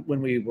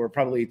when we were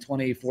probably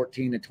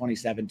 2014 to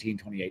 2017,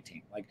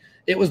 2018. Like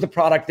it was the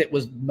product that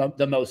was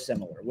the most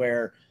similar,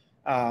 where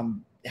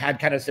had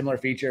kind of similar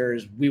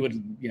features. We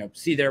would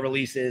see their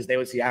releases, they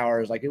would see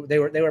ours. Like they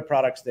were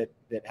products that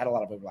had a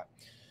lot of overlap,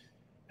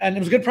 and it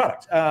was a good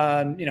product.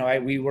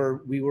 We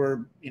were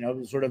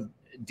sort of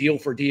deal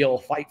for deal,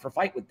 fight for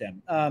fight with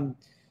them.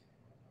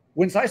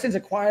 When Sisense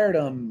acquired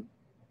them,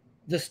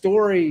 the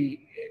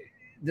story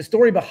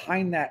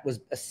behind that was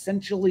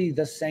essentially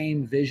the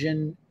same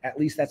vision. At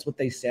least that's what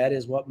they said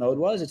is what Mode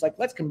was. It's like,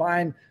 let's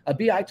combine a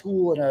BI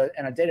tool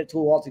and a data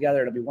tool all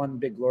together. It'll be one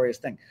big glorious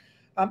thing.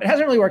 It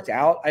hasn't really worked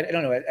out. I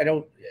don't know. I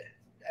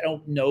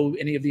don't know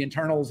any of the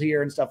internals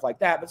here and stuff like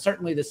that, but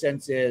certainly the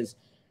sense is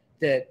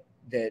that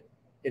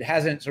it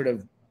hasn't sort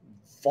of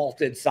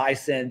vaulted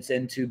Sisense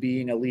into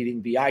being a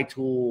leading BI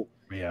tool.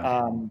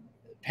 Yeah.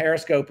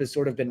 Periscope has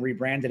sort of been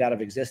rebranded out of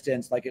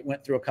existence. Like it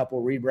went through a couple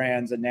of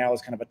rebrands and now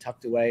is kind of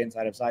tucked away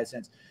inside of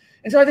Sisense.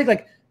 And so I think,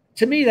 like,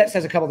 to me, that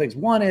says a couple of things.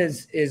 One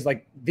is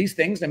like these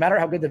things, no matter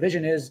how good the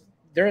vision is,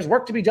 there is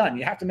work to be done.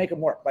 You have to make them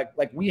work. Like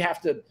we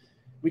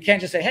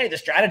can't just say, hey, the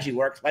strategy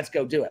works, let's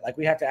go do it. Like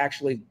we have to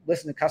actually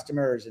listen to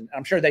customers, and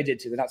I'm sure they did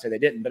too. They're not saying they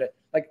didn't, but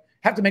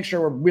have to make sure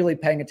we're really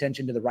paying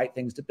attention to the right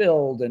things to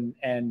build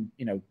and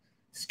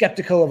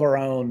skeptical of our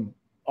own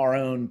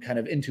kind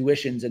of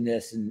intuitions in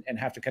this, and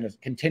have to kind of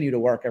continue to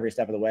work every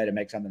step of the way to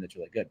make something that's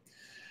really good.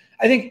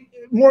 I think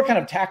more kind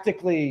of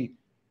tactically,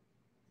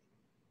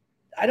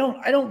 I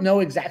don't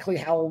know exactly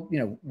how,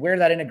 where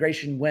that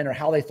integration went or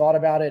how they thought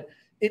about it.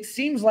 It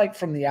seems like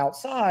from the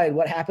outside,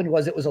 what happened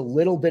was it was a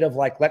little bit of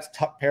like, let's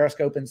tuck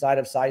Periscope inside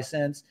of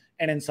Sisense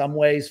and in some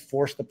ways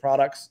force the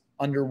products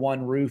under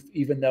one roof,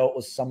 even though it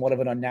was somewhat of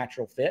an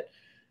unnatural fit.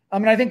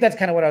 I think that's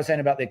kind of what I was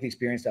saying about the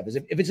experience stuff is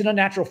if it's an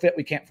unnatural fit,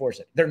 we can't force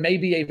it. There may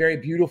be a very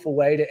beautiful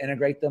way to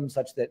integrate them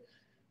such that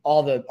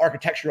all the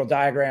architectural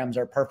diagrams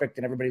are perfect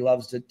and everybody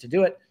loves to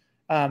do it.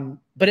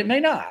 But it may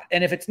not.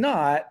 And if it's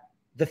not,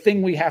 the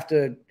thing we have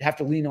to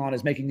lean on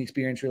is making the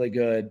experience really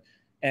good,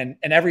 and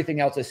everything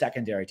else is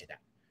secondary to that.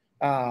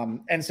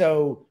 And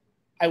so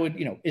I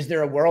would, is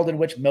there a world in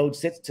which Mode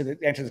sits, to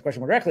answer this question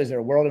more directly, is there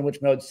a world in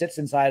which Mode sits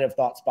inside of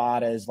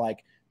ThoughtSpot as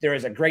like, there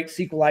is a great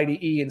SQL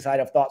IDE inside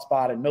of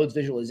ThoughtSpot, and Mode's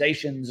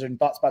visualizations and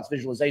ThoughtSpot's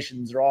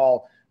visualizations are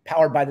all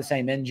powered by the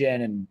same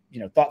engine. And,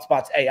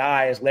 ThoughtSpot's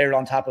AI is layered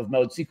on top of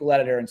Mode's SQL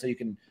editor. And so you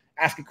can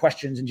ask it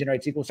questions and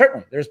generate SQL.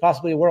 Certainly there's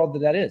possibly a world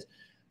that is.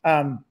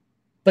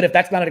 But if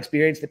that's not an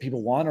experience that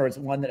people want, or it's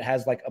one that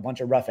has like a bunch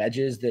of rough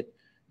edges that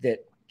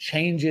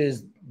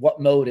changes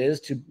what Mode is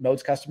to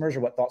Mode's customers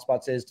or what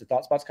ThoughtSpot's is to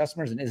ThoughtSpot's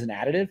customers and isn't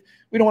additive,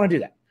 we don't want to do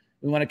that.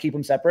 We want to keep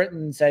them separate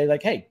and say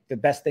like, hey, the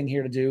best thing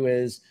here to do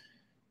is,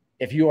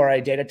 if you are a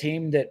data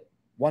team that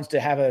wants to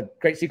have a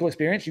great SQL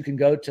experience, you can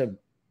go to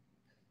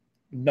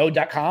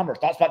mode.com or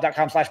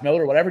thoughtspot.com/mode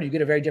or whatever, and you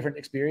get a very different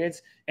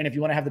experience. And if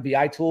you want to have the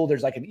BI tool,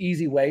 there's like an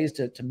easy ways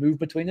to move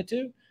between the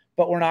two.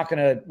 but we're not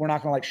gonna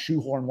like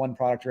shoehorn one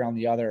product around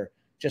the other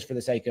just for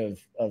the sake of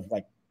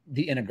like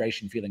the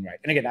integration feeling right.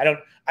 And again,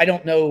 I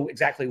don't know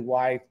exactly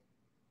why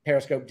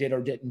Periscope did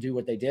or didn't do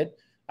what they did.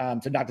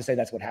 So not to say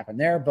that's what happened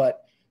there,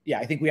 but yeah,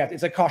 I think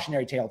it's a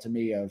cautionary tale to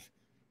me of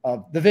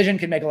the vision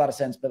can make a lot of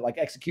sense, but like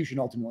execution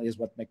ultimately is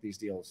what make these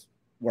deals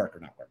work or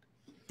not work.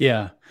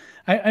 Yeah.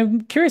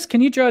 I'm curious, can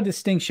you draw a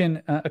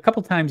distinction? A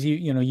couple times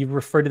you've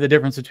referred to the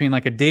difference between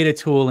like a data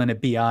tool and a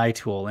BI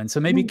tool. And so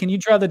maybe can you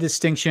draw the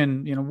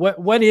distinction,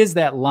 what is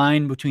that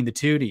line between the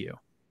two to you?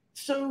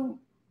 So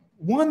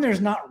one,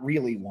 there's not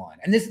really one.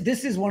 And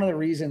this is one of the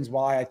reasons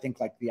why I think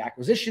like the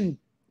acquisition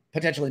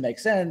potentially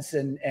makes sense.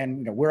 And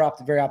we're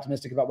very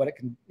optimistic about what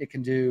it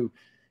can do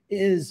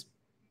is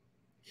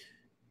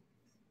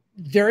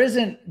there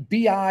isn't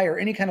BI or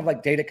any kind of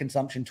like data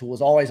consumption tool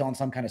is always on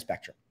some kind of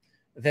spectrum.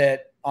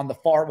 That on the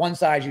far one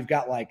side, you've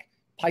got like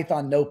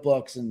Python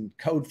notebooks and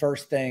code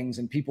first things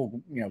and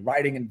people,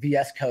 writing in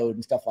VS Code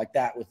and stuff like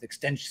that with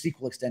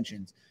SQL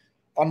extensions.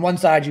 On one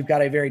side, you've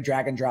got a very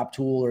drag and drop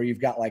tool, or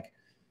you've got like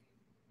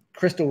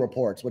crystal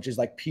reports, which is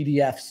like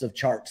PDFs of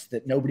charts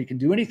that nobody can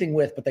do anything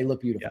with, but they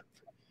look beautiful.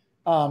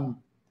 Yeah.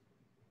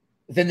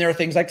 Then there are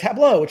things like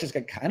Tableau, which is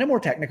kind of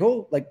more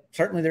technical. Like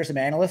certainly there's some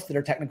analysts that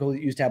are technical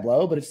that use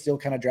Tableau, but it's still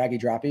kind of draggy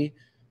droppy.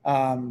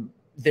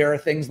 There are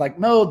things like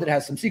Mode that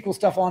has some SQL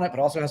stuff on it, but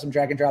also has some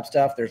drag and drop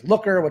stuff. There's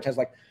Looker, which has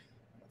like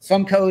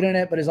some code in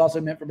it, but is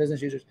also meant for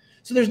business users.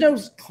 So there's no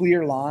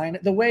clear line.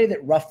 The way that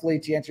roughly,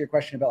 to answer your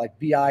question about like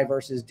BI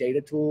versus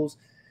data tools,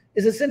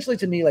 is essentially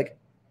to me like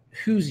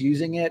who's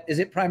using it. Is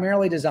it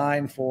primarily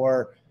designed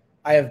for,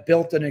 I have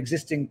built an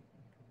existing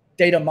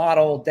data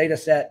model, data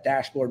set,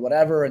 dashboard,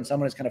 whatever, and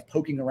someone is kind of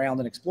poking around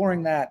and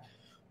exploring that?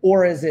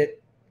 Or is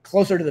it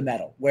closer to the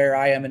metal, where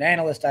I am an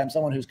analyst, I'm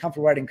someone who's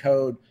comfortable writing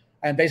code,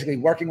 I'm basically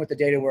working with the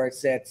data where it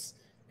sits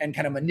and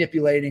kind of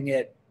manipulating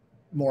it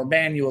more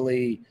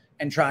manually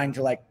and trying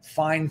to like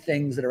find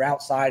things that are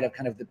outside of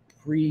kind of the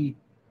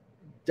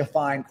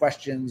pre-defined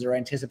questions or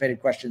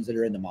anticipated questions that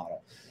are in the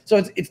model. So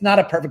it's not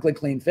a perfectly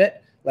clean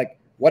fit. Like,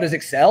 what is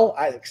Excel?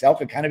 Excel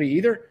could kind of be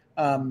either,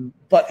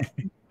 but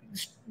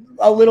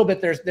a little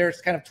bit there's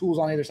kind of tools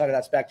on either side of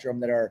that spectrum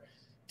that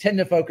tend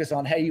to focus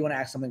on, hey, you want to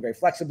ask something very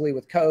flexibly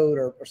with code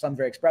or some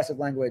very expressive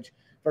language,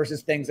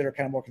 versus things that are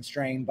kind of more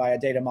constrained by a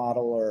data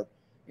model or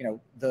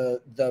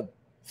the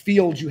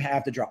fields you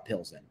have to drop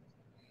pills in.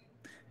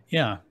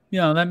 Yeah,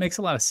 that makes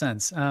a lot of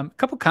sense. A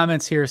couple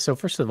comments here. So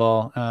first of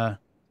all,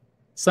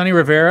 Sonny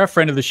Rivera,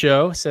 friend of the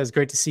show, says,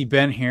 great to see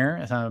Ben here.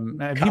 Have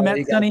you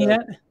met Sonny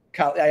yet?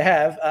 I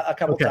have a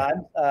couple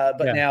times,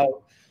 but now,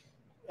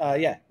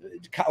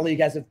 colleague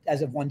as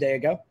of 1 day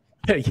ago.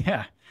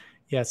 Yeah.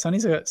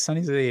 Sonny's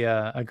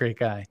a great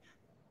guy.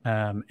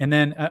 And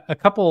then a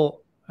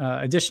couple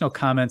additional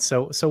comments.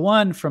 So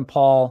one from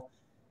Paul,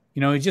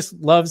 he just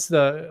loved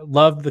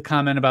the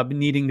comment about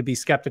needing to be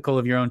skeptical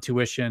of your own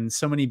tuition.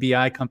 So many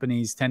BI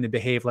companies tend to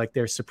behave like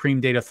they're supreme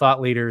data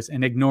thought leaders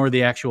and ignore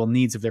the actual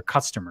needs of their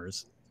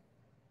customers.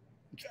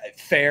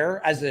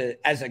 Fair. As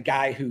a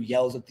guy who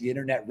yells at the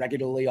internet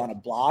regularly on a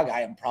blog,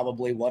 I am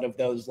probably one of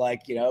those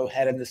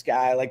head in the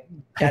sky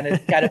kind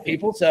of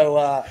people.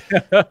 So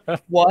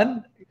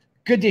one,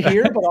 good to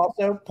hear, but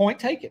also point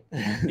taken.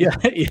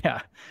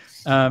 Yeah.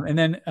 And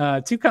then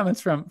two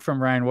comments from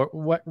Ryan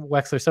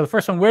Wexler. So the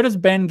first one, where does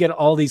Ben get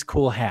all these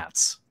cool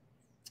hats?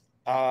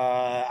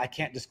 I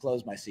can't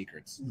disclose my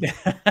secrets.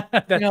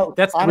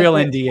 That's honestly, real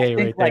NDA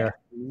right there.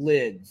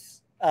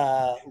 Lids,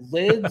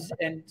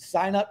 and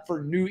sign up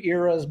for New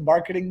Era's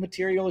marketing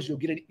materials. You'll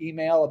get an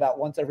email about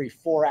once every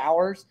 4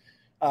 hours,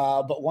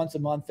 but once a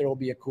month there will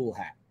be a cool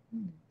hat.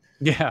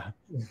 Yeah,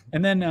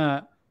 and then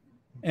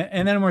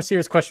a more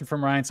serious question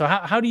from Ryan. So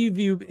how do you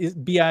view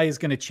BI is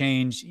going to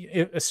change,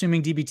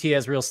 assuming DBT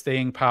has real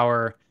staying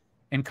power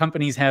and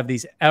companies have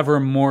these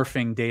ever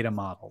morphing data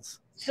models?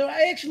 So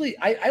I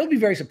would be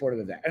very supportive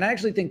of that. And I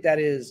actually think that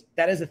is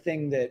a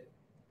thing that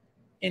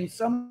in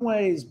some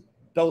ways,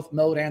 both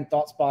Mode and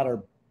Thoughtspot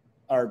are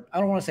I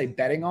don't want to say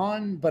betting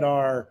on, but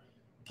are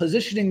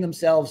positioning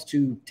themselves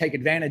to take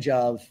advantage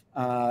of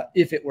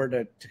if it were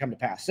to come to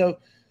pass. So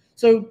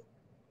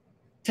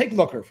take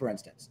Looker, for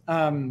instance.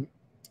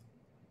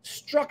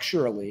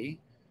 Structurally,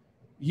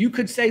 you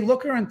could say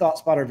Looker and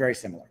Thoughtspot are very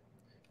similar.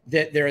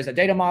 That there is a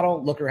data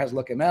model. Looker has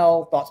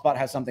LookML. Thoughtspot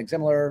has something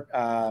similar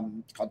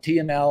called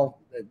TML.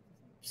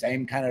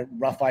 Same kind of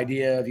rough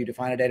idea of you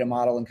define a data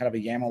model and kind of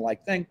a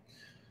YAML-like thing.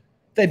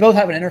 They both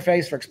have an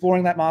interface for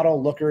exploring that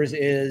model. Looker's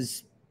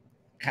is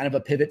kind of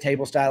a pivot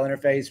table style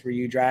interface where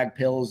you drag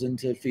pills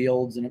into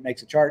fields and it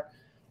makes a chart.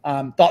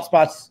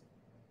 Thoughtspot's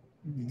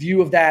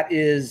view of that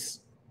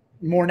is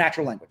more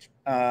natural language.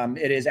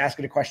 It is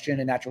asking a question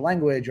in natural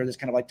language, or this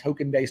kind of like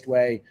token-based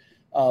way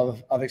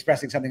of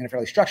expressing something in a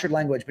fairly structured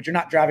language, but you're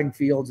not driving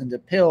fields into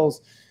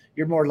pills.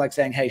 You're more like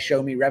saying, hey,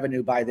 show me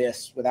revenue by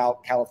this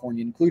without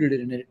California included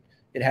in it.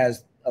 It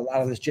has a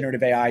lot of this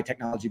generative AI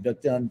technology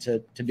built in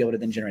to be able to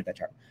then generate that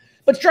chart.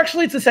 But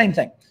structurally, it's the same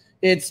thing.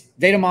 It's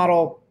data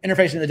model,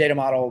 interfacing the data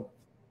model.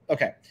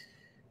 Okay.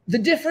 The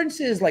difference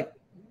is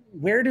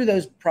where do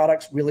those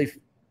products really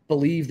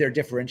believe their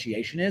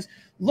differentiation is.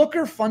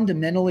 Looker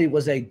fundamentally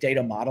was a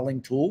data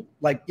modeling tool.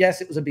 Like,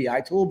 yes, it was a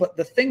BI tool, but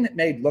the thing that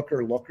made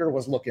Looker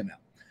was LookML.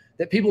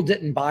 That people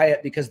didn't buy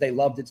it because they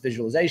loved its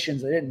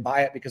visualizations. They didn't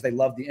buy it because they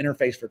loved the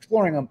interface for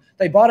exploring them.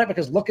 They bought it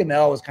because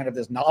LookML was kind of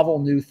this novel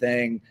new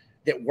thing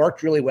that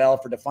worked really well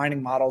for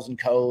defining models and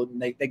code,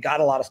 and they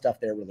got a lot of stuff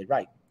there really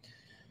right.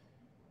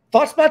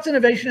 ThoughtSpot's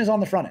innovation is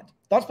on the front end.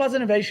 ThoughtSpot's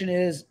innovation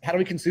is, how do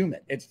we consume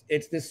it?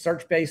 It's this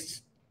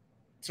search-based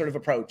sort of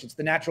approach. It's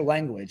the natural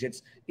language.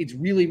 It's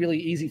really, really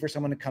easy for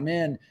someone to come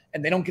in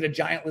and they don't get a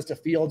giant list of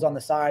fields on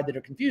the side that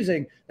are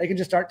confusing. They can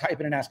just start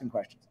typing and asking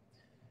questions.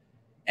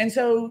 And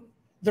so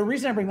the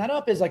reason I bring that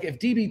up is, like, if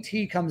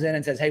DBT comes in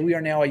and says, hey, we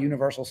are now a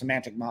universal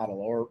semantic model,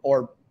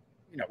 or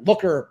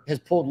Looker has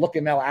pulled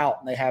LookML out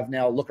and they have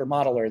now Looker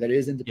Modeler that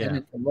is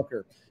independent from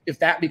Looker. If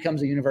that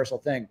becomes a universal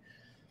thing,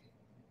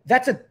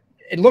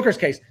 in Looker's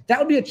case, that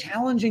would be a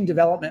challenging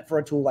development for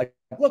a tool like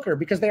Looker,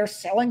 because they are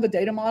selling the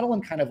data model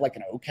and kind of like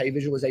an okay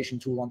visualization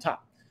tool on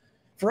top.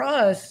 For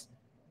us,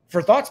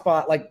 for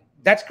ThoughtSpot, like,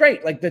 that's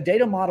great. Like, the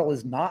data model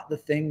is not the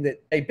thing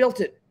that they built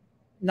it.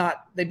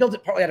 They built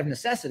it partly out of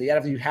necessity, out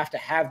of you have to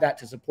have that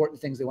to support the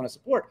things they want to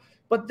support.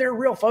 But their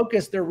real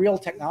focus, their real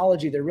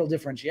technology, their real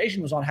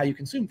differentiation was on how you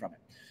consume from it.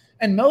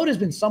 And Mode has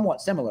been somewhat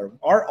similar.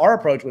 Our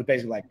approach was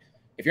basically like,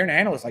 if you're an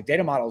analyst, like,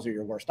 data models are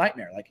your worst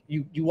nightmare. Like,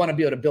 you want to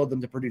be able to build them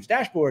to produce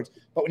dashboards,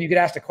 but when you get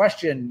asked a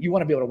question, you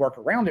want to be able to work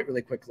around it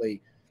really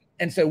quickly.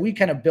 And so we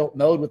kind of built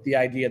Mode with the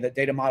idea that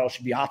data models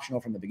should be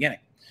optional from the beginning.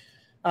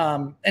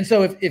 And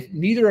so if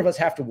neither of us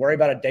have to worry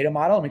about a data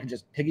model and we can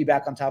just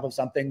piggyback on top of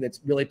something that's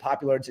really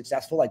popular and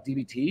successful, like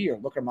DBT or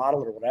Looker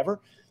Model or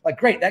whatever, like,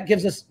 great, that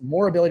gives us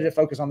more ability to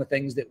focus on the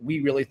things that we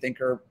really think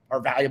are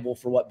valuable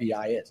for what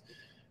BI is.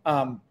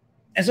 And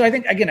so I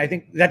think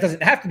that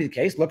doesn't have to be the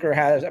case. Looker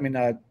has,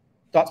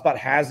 ThoughtSpot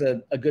has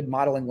a good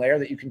modeling layer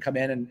that you can come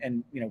in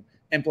and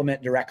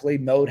implement directly.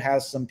 Mode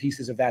has some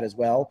pieces of that as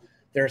well.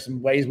 There are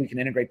some ways we can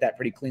integrate that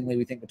pretty cleanly,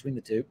 we think, between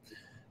the two.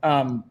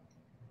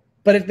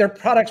 But if their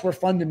products were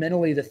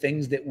fundamentally the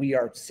things that we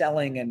are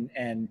selling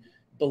and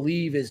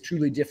believe is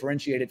truly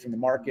differentiated from the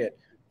market,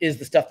 is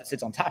the stuff that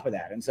sits on top of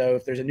that. And so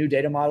if there's a new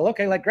data model,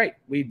 okay, like, great,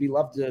 we'd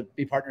love to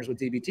be partners with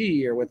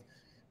DBT or with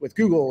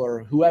Google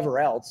or whoever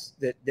else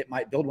that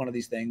might build one of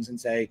these things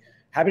and say,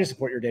 happy to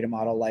support your data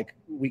model. Like,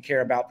 we care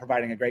about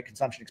providing a great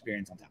consumption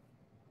experience on top.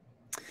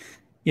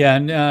 Yeah,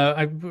 and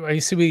I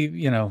see we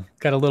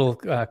got a little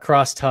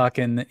crosstalk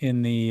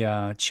in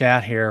the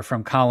chat here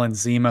from Colin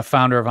Zima,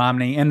 founder of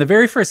Omni, and the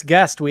very first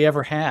guest we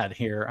ever had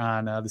here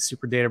on the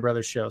Super Data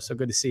Brothers show. So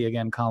good to see you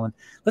again, Colin.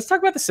 Let's talk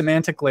about the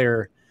semantic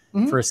layer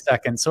for a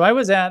second. So I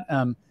was at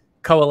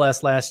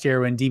Coalesce last year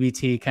when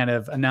DBT kind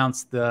of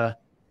announced the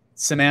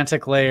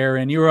semantic layer,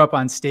 and you were up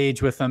on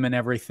stage with them and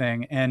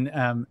everything.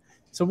 And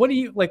so what do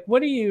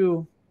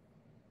you?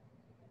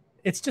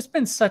 It's just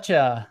been such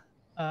a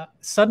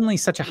suddenly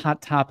such a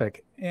hot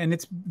topic, and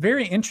it's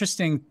very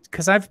interesting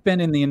because I've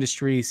been in the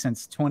industry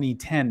since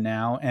 2010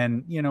 now,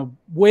 and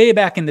way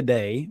back in the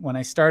day when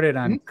I started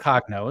on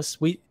Cognos,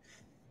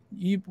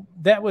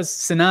 that was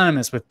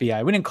synonymous with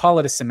BI. We didn't call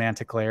it a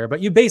semantic layer, but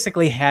you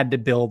basically had to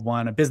build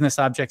one, a business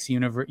objects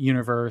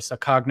universe, a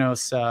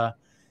Cognos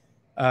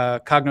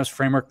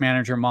framework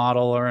manager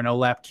model, or an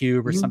OLAP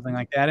cube or something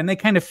like that, and they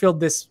kind of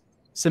filled this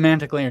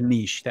semantic layer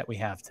niche that we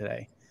have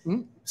today.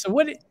 So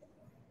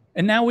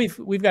and now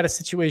we've got a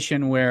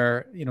situation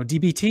where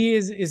DBT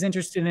is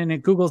interested in it,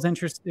 Google's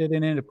interested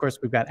in it. Of course,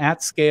 we've got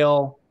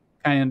AtScale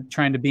kind of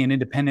trying to be an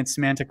independent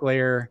semantic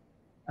layer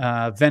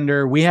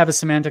vendor. We have a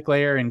semantic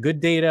layer in Good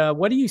Data.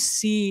 What do you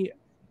see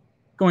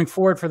going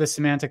forward for the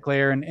semantic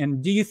layer?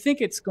 And do you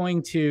think it's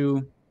going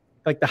to,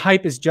 like, the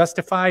hype is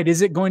justified?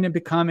 Is it going to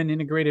become an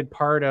integrated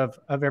part of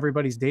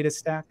everybody's data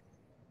stack?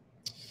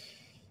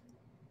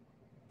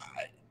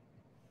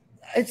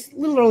 It's a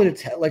little early to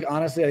tell. Like,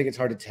 honestly, I think it's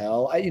hard to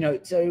tell.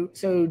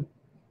 So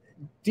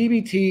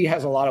DBT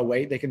has a lot of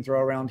weight they can throw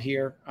around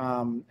here.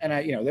 And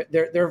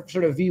they're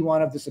sort of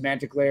V1 of the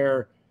semantic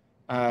layer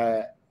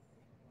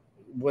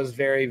was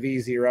very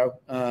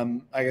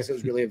V0. I guess it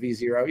was really a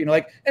V0, and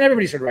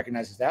everybody sort of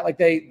recognizes that. Like,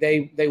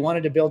 they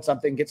wanted to build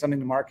something, get something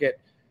to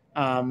market,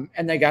 and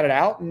they got it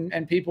out,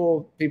 and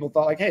people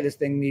thought, like, hey, this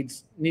thing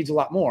needs a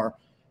lot more.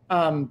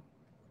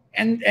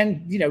 And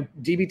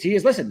DBT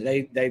is, listen,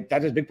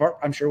 that is a big part.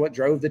 I'm sure what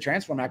drove the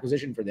Transform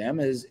acquisition for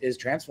them is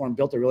Transform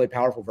built a really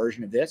powerful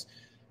version of this.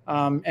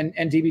 And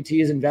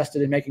DBT is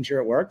invested in making sure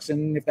it works.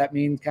 And if that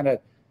means kind of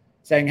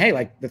saying, hey,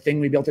 like, the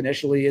thing we built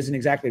initially isn't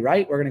exactly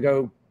right, we're going to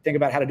go think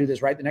about how to do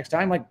this right the next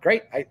time. Like,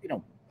 great,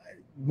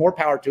 more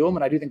power to them.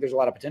 And I do think there's a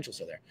lot of potential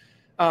still there.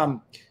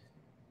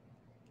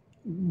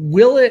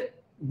 Will it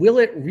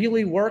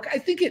really work? I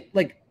think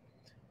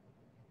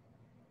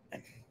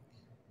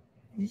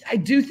I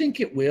do think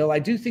it will. I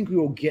do think we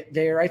will get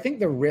there. I think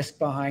the risk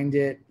behind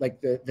it,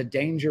 like the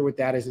danger with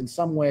that, is in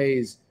some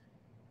ways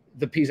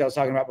the piece I was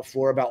talking about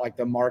before about, like,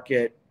 the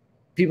market,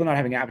 people not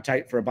having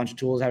appetite for a bunch of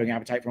tools, having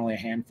appetite for only a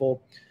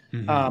handful.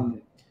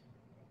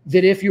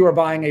 That if you are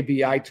buying a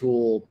BI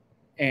tool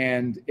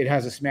and it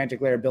has a semantic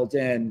layer built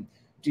in,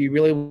 do you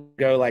really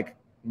go, like,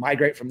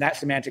 migrate from that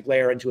semantic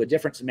layer into a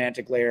different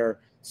semantic layer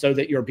so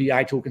that your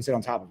BI tool can sit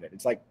on top of it.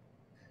 It's like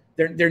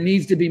there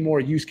needs to be more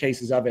use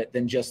cases of it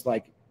than just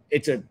like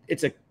it's a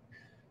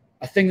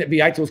thing that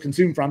BI tools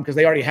consume from because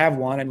they already have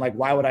one. And like,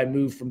 why would I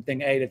move from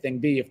thing A to thing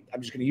B if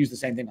I'm just going to use the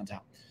same thing on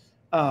top?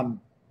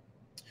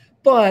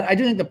 But I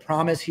do think the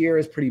promise here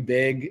is pretty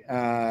big.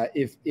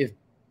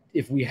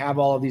 If we have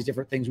all of these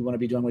different things we want to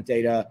be doing with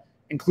data,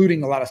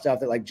 including a lot of stuff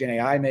that like Gen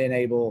AI may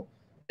enable,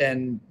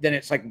 then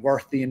it's like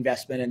worth the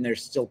investment, and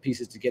there's still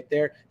pieces to get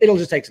there. It'll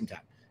just take some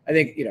time. I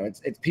think,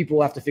 it's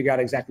people have to figure out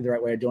exactly the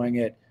right way of doing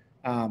it.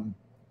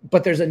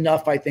 But there's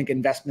enough, I think,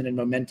 investment and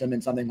momentum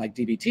in something like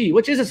DBT,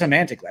 which is a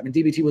semantic layer. I mean,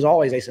 DBT was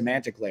always a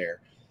semantic layer.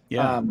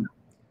 Yeah.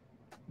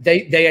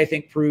 They I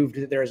think proved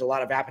that there is a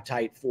lot of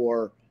appetite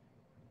for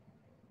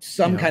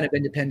some kind of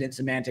independent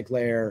semantic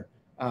layer.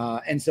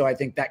 And so I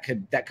think that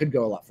could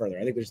go a lot further.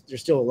 I think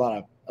there's still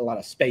a lot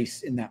of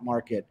space in that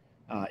market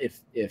if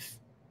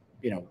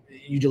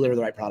you deliver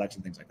the right products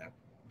and things like that.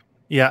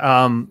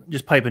 Yeah,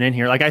 just piping in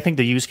here. Like, I think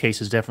the use case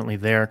is definitely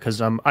there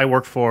because I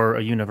work for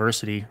a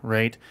university,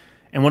 right?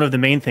 And one of the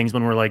main things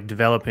when we're like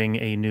developing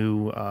a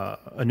new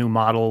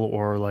model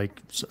or like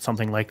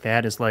something like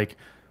that is like,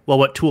 well,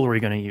 what tool are we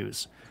going to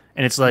use?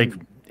 And it's like,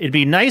 it'd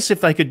be nice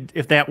if what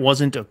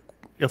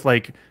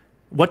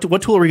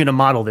tool are we going to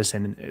model this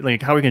in?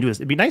 Like, how are we going to do this?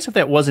 It'd be nice if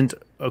that wasn't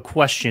a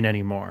question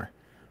anymore,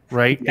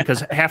 right? Yeah.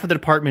 Because half of the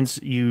departments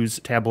use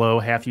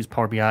Tableau, half use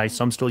Power BI,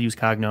 some still use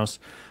Cognos.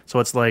 So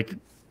it's like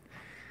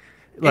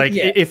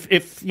if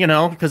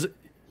because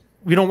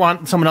we don't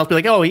want someone else to be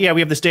like, oh yeah,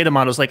 we have this data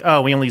model. It's like,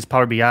 oh, we only use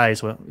Power BI,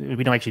 so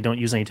we don't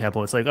use any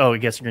Tableau. It's like, oh, I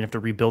guess you're gonna have to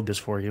rebuild this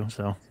for you.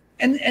 So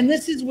and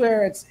this is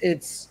where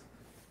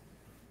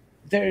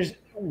there's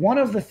one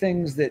of the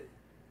things that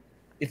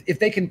if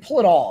they can pull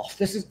it off,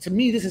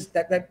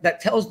 that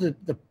tells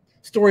the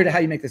story to how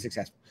you make this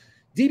successful.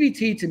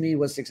 DBT to me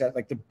was successful.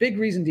 Like, the big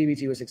reason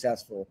DBT was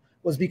successful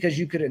was because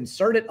you could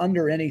insert it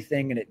under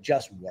anything and it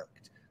just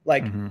worked.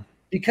 Like,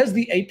 because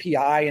the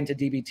API into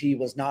DBT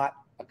was not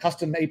a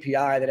custom API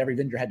that every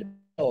vendor had to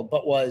build,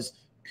 but was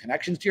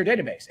connections to your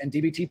database, and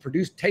DBT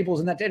produced tables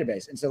in that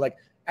database. And so, like,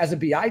 as a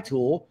BI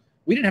tool,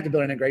 we didn't have to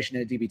build an integration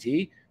into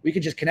DBT. We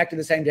could just connect to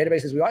the same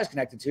database as we always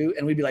connected to,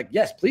 and we'd be like,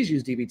 yes, please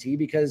use DBT,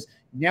 because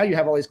now you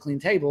have all these clean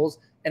tables,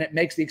 and it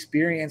makes the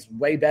experience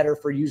way better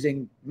for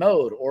using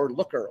Mode or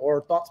Looker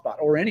or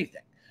Thoughtspot or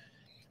anything.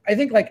 I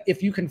think, like,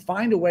 if you can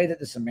find a way that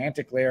the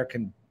semantic layer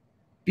can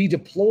be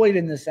deployed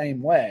in the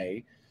same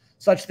way,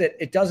 such that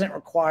it doesn't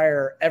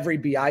require every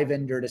BI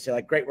vendor to say,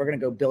 like, great, we're going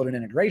to go build an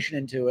integration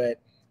into it,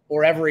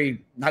 or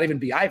not even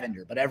BI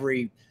vendor, but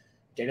every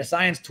data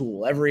science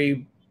tool,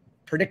 every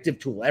predictive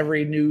tool,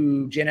 every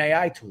new Gen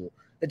AI tool.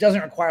 That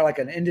doesn't require like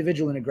an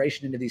individual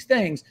integration into these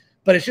things,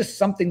 but it's just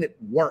something that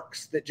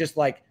works, that just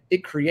like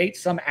it creates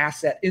some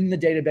asset in the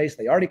database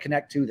they already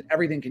connect to that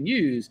everything can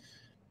use.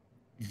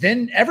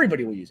 Then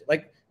everybody will use it.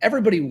 Like,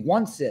 everybody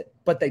wants it,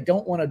 but they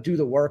don't want to do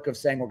the work of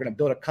saying, we're going to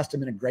build a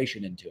custom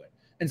integration into it.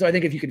 And so I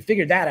think if you can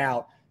figure that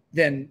out,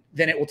 then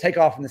it will take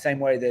off in the same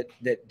way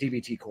that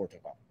DBT Core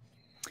took off.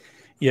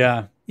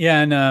 Yeah.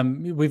 Yeah.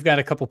 And we've got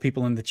a couple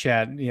people in the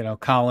chat,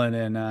 Colin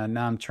and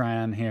Nam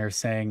Tran here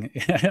saying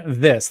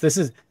this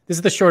is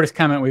the shortest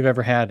comment we've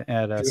ever had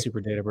at Super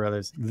Data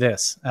Brothers.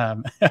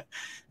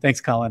 Thanks,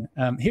 Colin.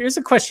 Here's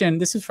a question.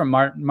 This is from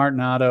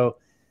Martinato.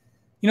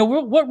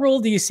 What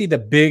role do you see the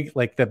big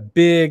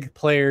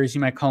players,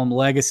 you might call them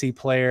legacy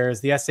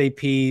players, the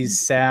SAPs,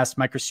 SAS,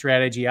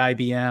 MicroStrategy,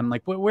 IBM,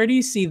 like where do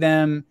you see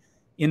them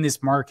in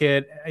this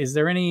market? Is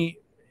there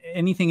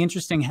anything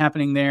interesting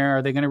happening there?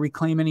 Are they going to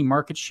reclaim any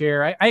market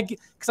share?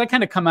 Because I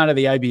kind of come out of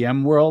the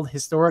IBM world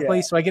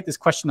historically, so I get this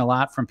question a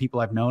lot from people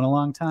I've known a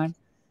long time.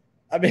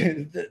 I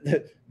mean,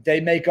 they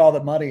make all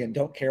the money and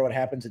don't care what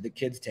happens at the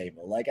kids'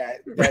 table. Like,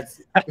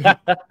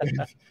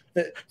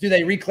 do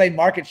they reclaim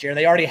market share?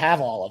 They already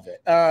have all of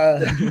it. I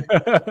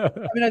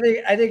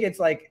mean, I think it's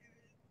like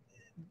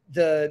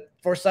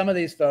for some of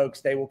these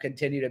folks, they will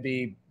continue to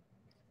be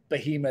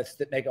behemoths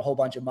that make a whole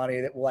bunch of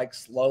money that will like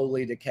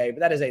slowly decay.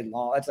 But that's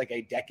like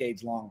a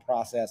decades long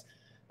process.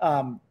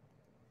 The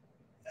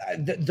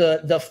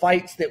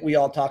fights that we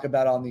all talk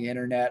about on the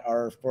internet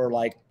are for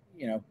like,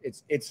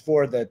 it's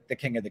for the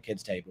king of the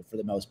kids table for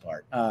the most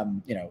part.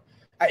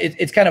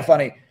 It's kind of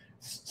funny.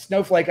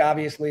 Snowflake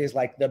obviously is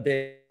like the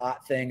big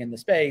hot thing in the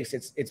space.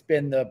 It's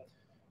been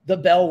the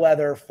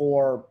bellwether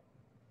for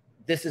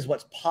this is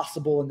what's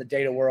possible in the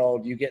data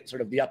world. You get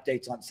sort of the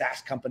updates on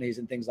SaaS companies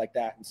and things like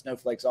that. And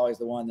Snowflake's always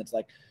the one that's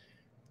like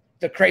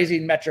the crazy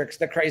metrics,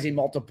 the crazy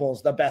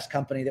multiples, the best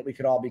company that we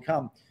could all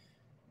become.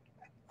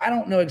 I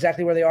don't know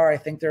exactly where they are. I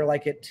think they're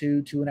like at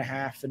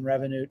 2.5 in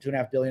revenue,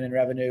 $2.5 billion in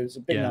revenue. It's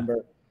a big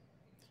number.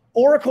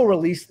 Oracle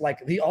released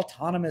like the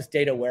autonomous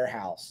data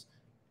warehouse.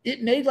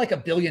 It made like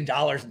 $1 billion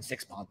in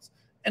 6 months.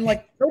 And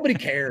like nobody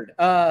cared.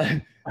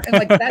 And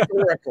like that's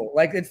Oracle.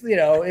 Like it's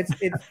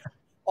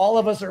all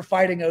of us are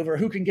fighting over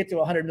who can get to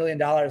 $100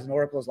 million, and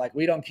Oracle's like,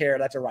 we don't care.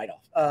 That's a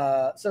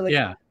write-off. So like,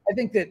 I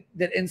think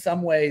that in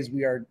some ways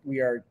we are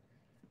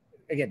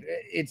again,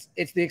 it's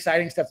the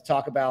exciting stuff to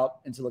talk about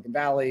in Silicon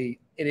Valley.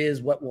 It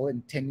is what will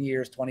in 10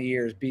 years, 20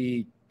 years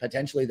be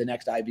potentially the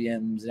next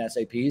IBMs and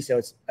SAPs. So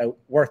it's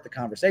worth the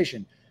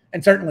conversation.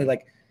 And certainly,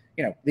 like,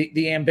 you know,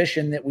 the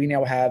ambition that we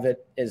now have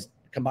as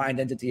combined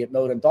entity at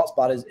Mode and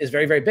ThoughtSpot is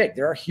very, very big.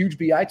 There are huge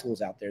BI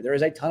tools out there. There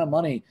is a ton of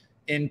money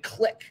in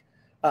Click.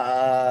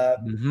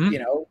 You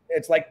know,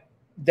 it's like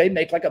they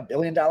make like $1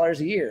 billion a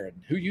year.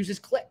 And who uses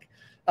Click?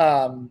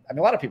 I mean,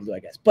 a lot of people do, I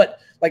guess. But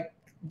like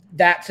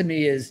that to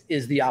me is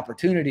the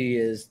opportunity.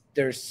 Is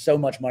there's so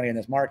much money in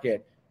this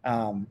market.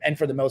 And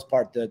for the most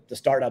part, the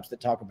startups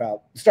that talk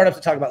about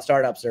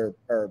startups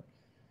are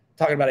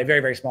talking about a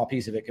very, very small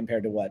piece of it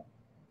compared to what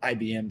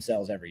IBM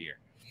sells every year.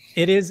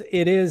 It is,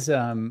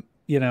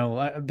 you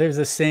know, there's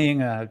a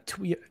saying,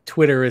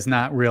 Twitter is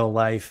not real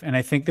life. And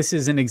I think this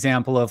is an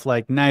example of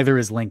like, neither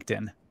is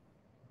LinkedIn,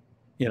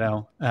 you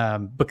know,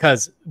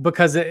 because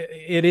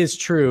it is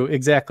true.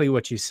 Exactly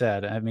what you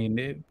said. I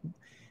mean,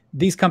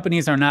 these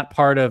companies are not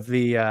part of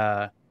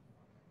the,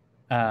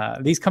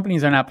 these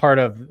companies are not part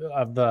of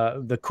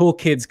the cool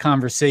kids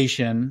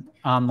conversation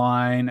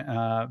online.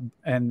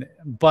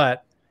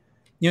 But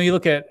you know, you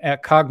look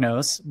at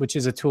Cognos, which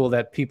is a tool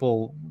that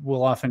people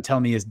will often tell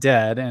me is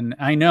dead. And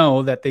I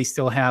know that they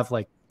still have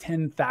like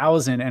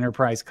 10,000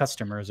 enterprise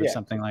customers or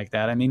something like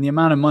that. I mean, the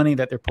amount of money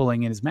that they're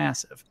pulling in is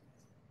massive.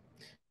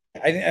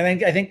 I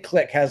think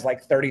Click has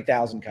like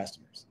 30,000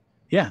 customers.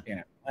 Yeah. You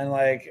know, and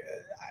like,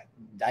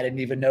 I didn't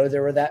even know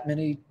there were that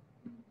many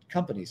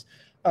companies.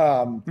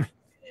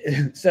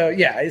 So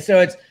yeah, so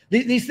it's,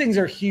 these things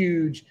are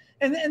huge.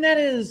 And that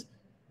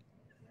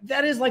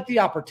is like the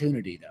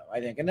opportunity though, I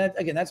think. And that,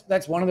 again,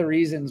 that's one of the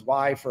reasons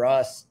why for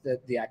us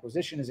that the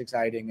acquisition is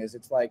exciting is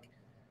it's like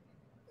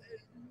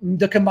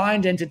the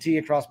combined entity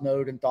across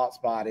Mode and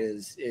ThoughtSpot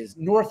is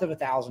north of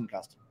 1,000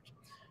 customers.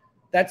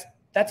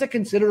 That's a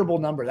considerable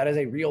number. That is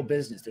a real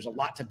business. There's a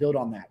lot to build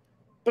on that.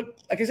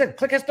 But like I said,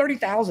 Click has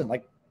 30,000,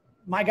 like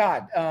my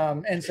God.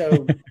 And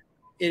so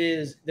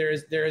there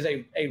is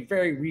a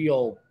very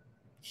real,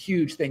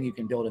 huge thing you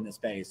can build in this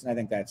space. And I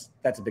think that's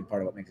a big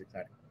part of what makes it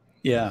exciting.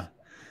 Yeah.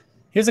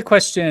 Here's a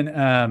question,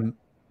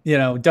 you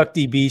know,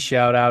 DuckDB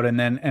shout out.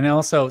 And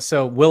also,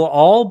 so will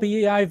all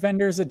BI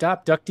vendors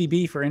adopt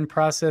DuckDB for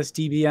in-process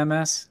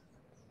DBMS?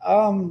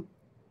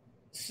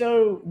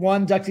 So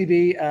one,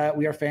 DuckDB,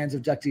 we are fans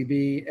of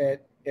DuckDB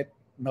at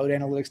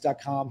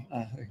modeanalytics.com,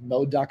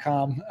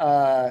 mode.com.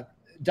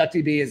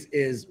 DuckDB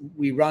is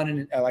we run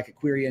in like a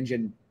query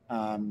engine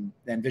and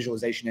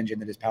visualization engine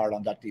that is powered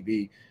on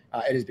DuckDB.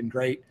 It has been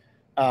great.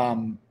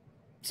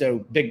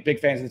 So big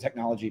fans of the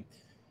technology.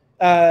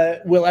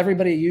 Will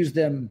everybody use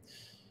them?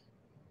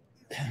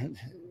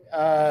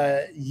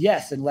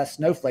 Yes, unless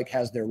Snowflake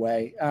has their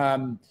way.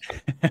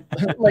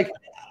 Like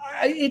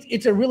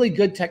it's a really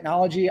good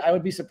technology. I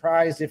would be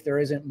surprised if there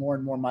isn't more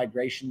and more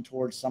migration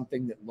towards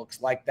something that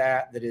looks like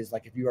that. That is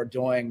like if you are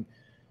doing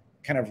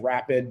kind of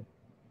rapid,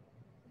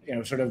 you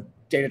know, sort of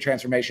data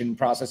transformation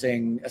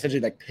processing,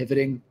 essentially like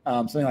pivoting,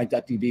 something like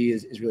DuckDB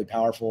is really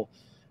powerful.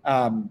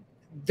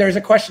 There's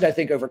a question I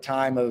think over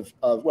time of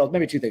well,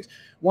 maybe two things.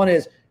 One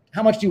is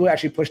how much do you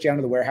actually push down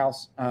to the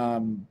warehouse?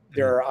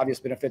 There are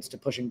obvious benefits to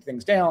pushing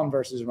things down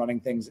versus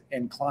running things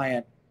in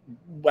client.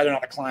 Whether or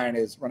not the client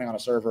is running on a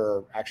server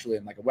or actually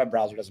in like a web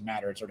browser doesn't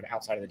matter. It's sort of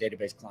outside of the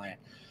database client.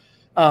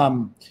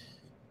 And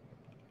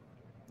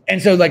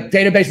so like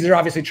databases are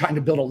obviously trying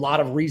to build a lot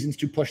of reasons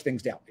to push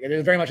things down. It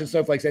is very much in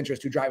Snowflake's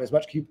interest to drive as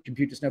much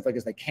compute to Snowflake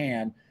as they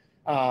can.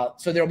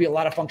 So there'll be a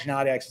lot of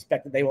functionality I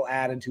expect that they will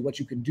add into what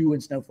you can do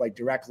in Snowflake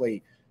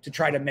directly to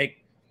try to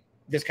make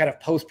this kind of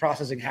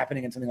post-processing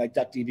happening in something like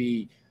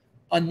DuckDB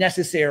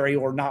unnecessary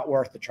or not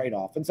worth the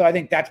trade-off. And so I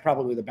think that's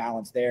probably the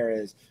balance there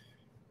is,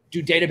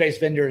 do database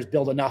vendors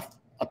build enough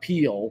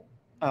appeal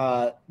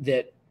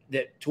that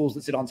tools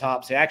that sit on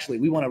top say, actually,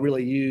 we want to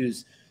really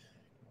use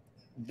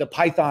the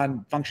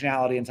Python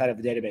functionality inside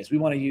of the database. We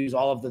want to use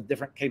all of the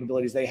different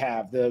capabilities they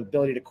have, the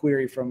ability to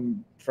query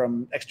from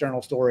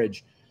external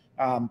storage,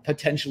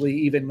 potentially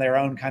even their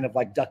own kind of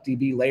like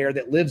DuckDB layer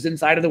that lives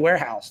inside of the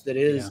warehouse that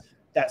is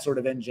that sort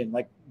of engine.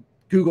 Like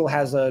Google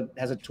has a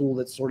tool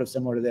that's sort of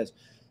similar to this.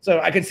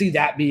 So I could see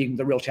that being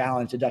the real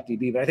challenge to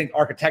DuckDB. But I think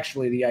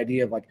architecturally, the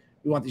idea of like,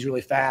 we want these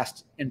really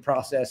fast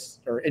in-process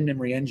or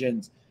in-memory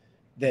engines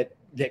that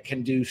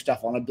can do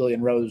stuff on 1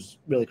 billion rows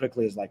really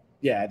quickly is like,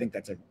 yeah, I think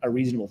that's a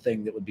reasonable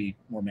thing that would be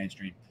more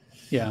mainstream.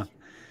 Yeah.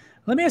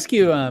 Let me ask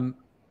you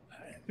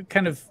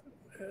kind of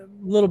a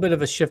little bit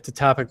of a shift to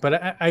topic, but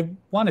I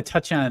want to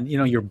touch on, you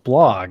know, your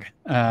blog.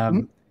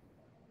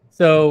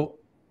 So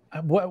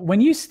when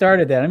you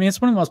started that, I mean,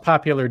 it's one of the most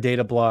popular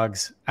data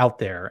blogs out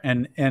there.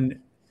 And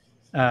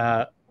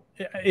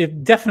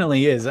it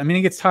definitely is. I mean,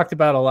 it gets talked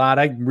about a lot.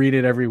 I read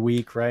it every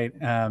week, right?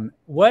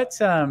 What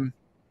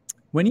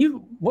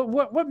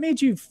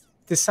made you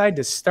decide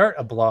to start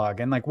a blog,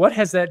 and like, what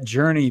has that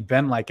journey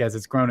been like as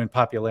it's grown in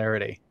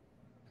popularity?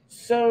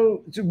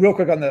 So real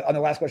quick on the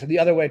last question, the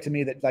other way to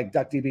me that like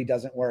DuckDB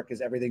doesn't work is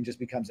everything just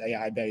becomes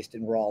AI based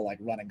and we're all like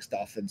running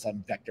stuff in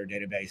some vector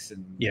database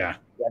and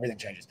everything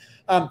changes.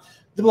 The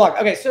blog.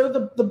 Okay, so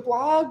the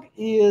blog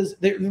is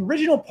the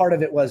original part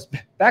of it was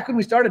back when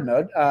we started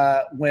Mode,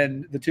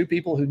 when the two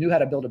people who knew how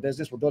to build a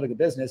business were building a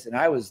business and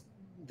I was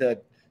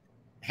the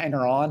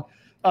hanger on.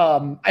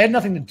 I had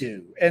nothing to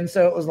do. And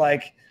so it was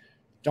like,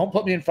 don't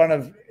put me in front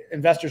of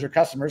investors or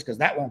customers because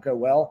that won't go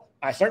well.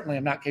 I certainly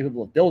am not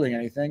capable of building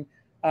anything.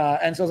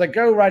 And so I was like,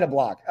 go write a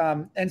blog.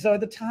 And so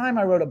at the time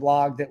I wrote a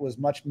blog that was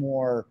much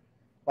more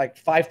like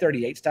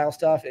 538 style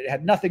stuff. It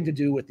had nothing to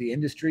do with the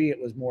industry. It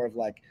was more of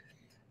like,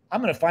 I'm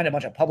going to find a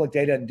bunch of public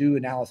data and do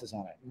analysis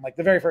on it. And like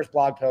the very first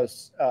blog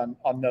post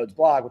on Node's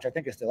blog, which I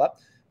think is still up,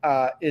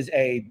 is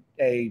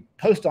a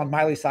post on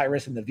Miley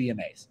Cyrus and the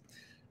VMAs.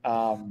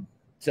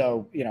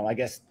 So, you know, I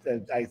guess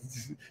I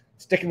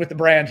sticking with the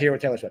brand here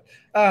with Taylor Swift.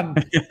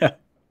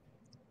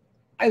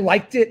 I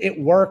liked it. It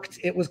worked.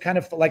 It was kind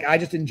of like, I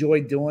just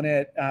enjoyed doing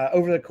it.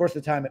 Over the course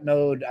of the time at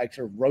Node, I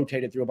sort of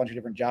rotated through a bunch of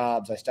different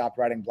jobs. I stopped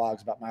writing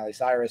blogs about Miley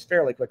Cyrus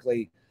fairly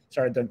quickly,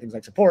 started doing things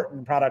like support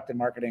and product and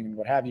marketing and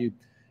what have you.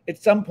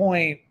 At some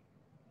point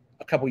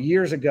a couple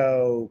years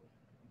ago,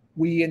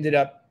 we ended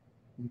up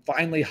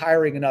finally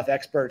hiring enough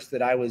experts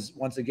that I was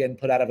once again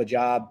put out of a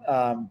job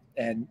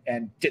and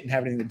didn't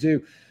have anything to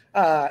do.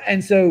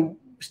 And so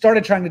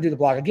started trying to do the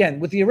blog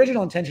again with the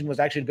original intention was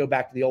actually to go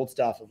back to the old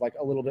stuff of like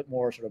a little bit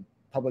more sort of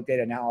public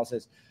data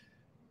analysis.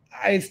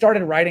 I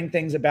started writing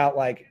things about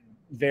like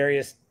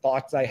various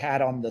thoughts I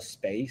had on the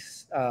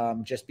space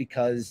just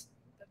because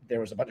there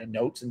was a bunch of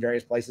notes in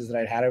various places that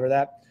I'd had over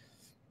that.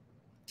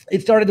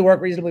 It started to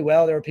work reasonably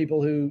well. There were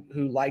people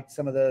who liked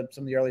some of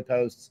the early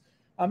posts.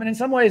 And in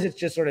some ways it's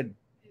just sort of,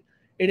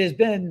 it has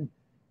been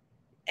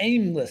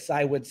aimless,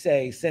 I would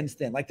say, since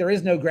then. Like there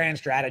is no grand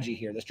strategy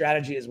here. The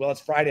strategy is, well,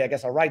 it's Friday, I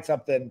guess I'll write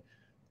something.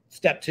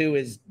 Step two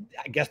is,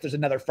 I guess there's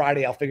another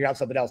Friday, I'll figure out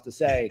something else to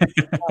say.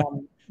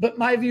 But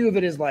my view of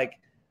it is like,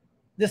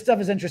 this stuff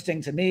is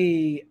interesting to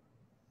me.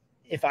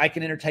 If I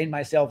can entertain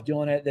myself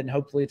doing it, then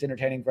hopefully it's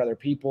entertaining for other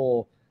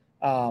people.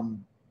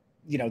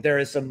 You know, there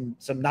is some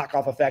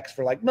knockoff effects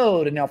for like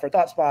Mode and now for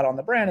Thoughtspot on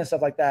the brand and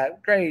stuff like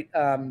that. Great.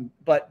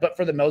 But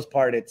for the most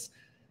part, it's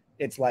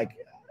like,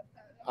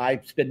 I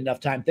spend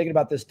enough time thinking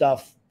about this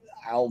stuff.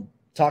 I'll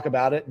talk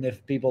about it. And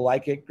if people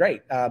like it,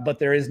 great. But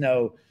there is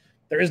no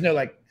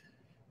like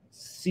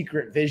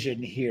secret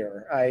vision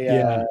here.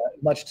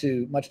 Much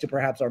to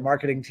perhaps our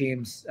marketing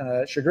team's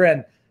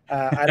chagrin.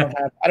 I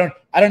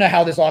don't know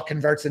how this all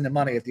converts into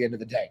money at the end of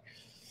the day.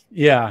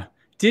 Yeah.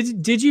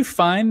 Did you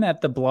find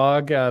that the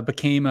blog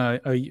became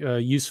a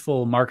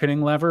useful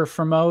marketing lever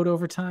for Mode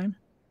over time?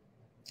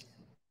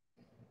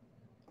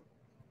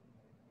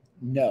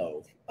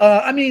 No.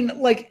 I mean,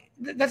 like,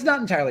 that's not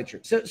entirely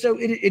true. So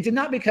it did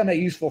not become a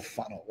useful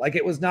funnel. Like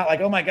it was not like,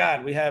 oh my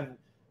God, we have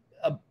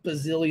a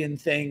bazillion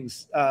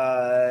things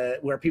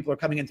where people are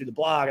coming in through the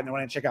blog and they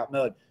want to check out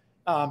Mode.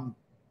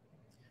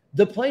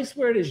 The place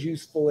where it is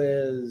useful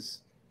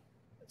is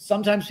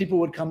sometimes people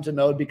would come to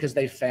Mode because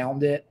they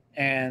found it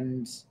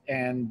and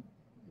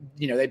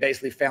you know, they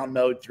basically found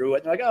Mode through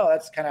it. And they're like, oh,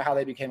 that's kind of how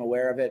they became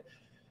aware of it.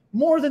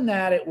 More than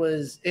that, it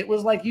was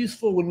like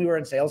useful when we were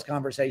in sales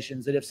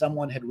conversations that if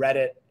someone had read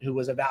it who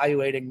was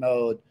evaluating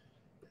Mode,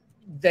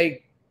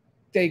 they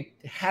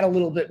had a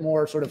little bit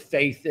more sort of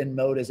faith in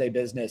Mode as a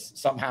business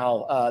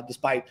somehow,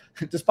 despite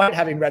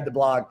having read the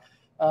blog.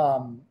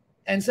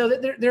 And so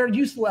there are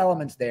useful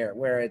elements there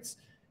where it's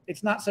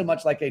not so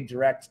much like a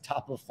direct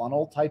top of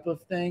funnel type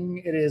of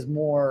thing. It is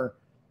more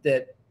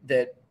that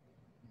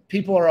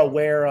people are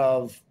aware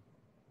of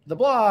the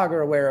blog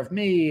or aware of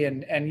me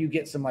and you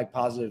get some like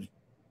positive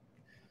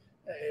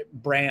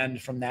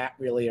brand from that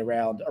really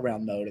around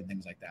Mode and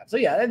things like that. So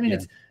yeah, I mean,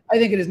 I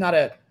think it is not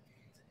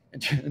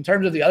in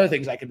terms of the other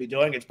things I could be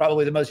doing, it's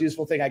probably the most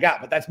useful thing I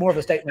got, but that's more of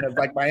a statement of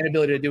like my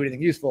inability to do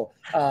anything useful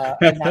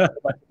and not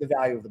the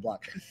value of the blog.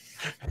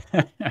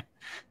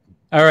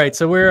 All right.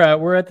 So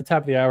we're at the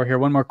top of the hour here.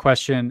 One more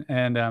question.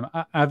 And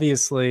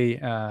obviously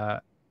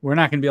we're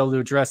not going to be able to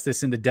address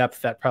this in the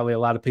depth that probably a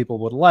lot of people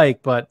would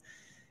like, but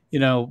you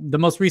know, the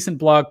most recent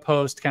blog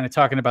post kind of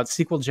talking about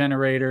SQL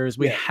generators,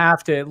 we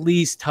have to at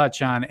least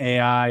touch on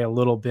AI a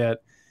little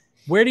bit.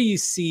 Where do you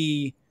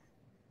see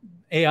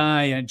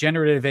AI and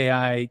generative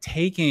AI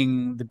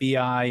taking the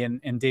BI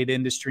and data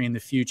industry in the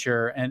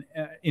future? And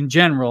in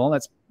general,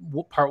 that's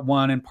part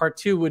one. And part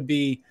two would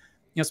be,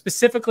 you know,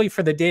 specifically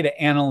for the data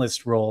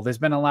analyst role, there's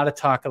been a lot of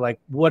talk of like,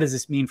 what does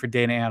this mean for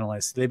data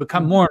analysts? Do they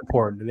become more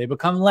important? Do they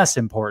become less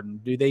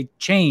important? Do they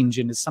change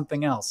into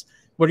something else?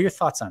 What are your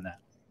thoughts on that?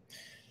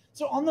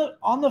 So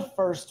on the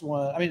first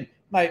one, I mean,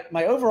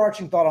 my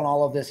overarching thought on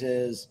all of this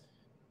is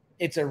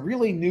it's a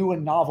really new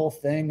and novel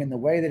thing. And the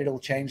way that it'll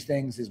change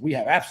things is we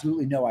have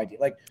absolutely no idea.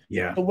 Like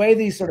the way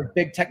these sort of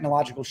big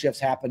technological shifts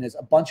happen is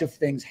a bunch of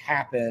things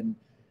happen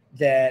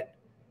that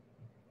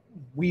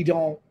we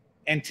don't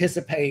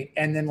anticipate.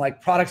 And then like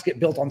products get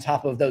built on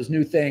top of those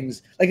new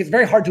things. Like it's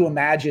very hard to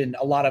imagine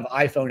a lot of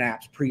iPhone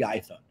apps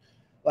pre-iPhone.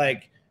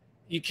 Like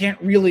you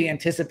can't really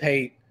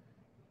anticipate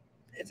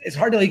it's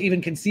hard to like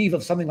even conceive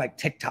of something like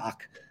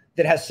TikTok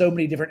that has so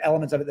many different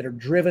elements of it that are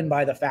driven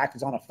by the fact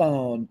it's on a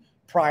phone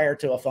prior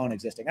to a phone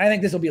existing. And I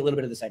think this will be a little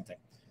bit of the same thing.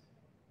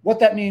 What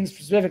that means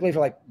specifically for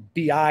like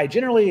BI,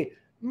 generally,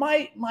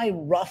 my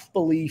rough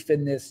belief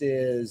in this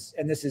is,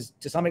 and this is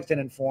to some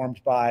extent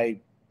informed by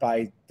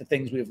the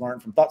things we've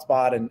learned from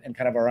Thoughtspot and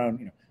kind of our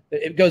own,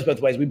 it goes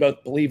both ways. We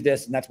both believe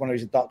this, and that's one of the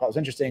reasons Thoughtspot was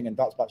interesting, and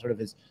Thoughtspot sort of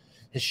has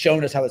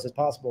shown us how this is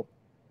possible.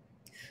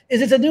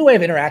 It's a new way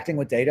of interacting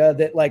with data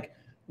that like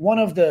one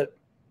of the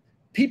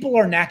people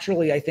are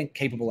naturally, I think,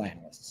 capable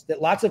analysts,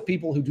 that lots of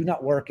people who do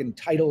not work in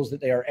titles that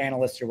they are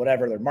analysts or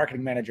whatever, they're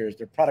marketing managers,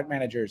 they're product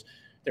managers,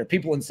 they're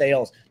people in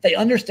sales, they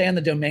understand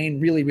the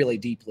domain really, really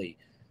deeply.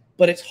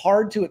 But it's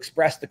hard to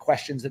express the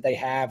questions that they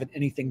have in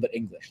anything but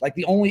English. Like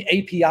the only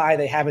API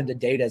they have into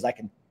data is I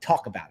can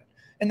talk about it.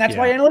 And that's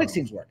why analytics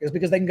teams work, is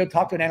because they can go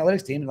talk to an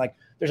analytics team and like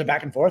there's a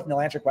back and forth and they'll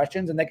answer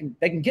questions and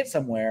they can get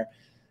somewhere.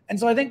 And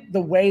so I think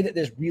the way that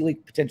this really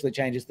potentially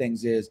changes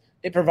things is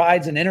it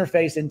provides an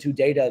interface into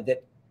data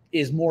that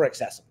is more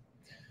accessible.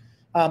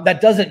 That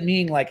doesn't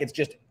mean like it's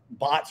just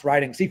bots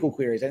writing SQL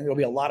queries. I think there'll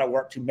be a lot of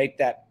work to make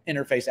that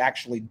interface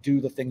actually do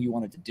the thing you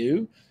want it to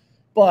do.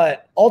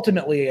 But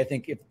ultimately, I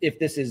think if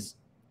this is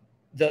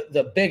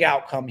the big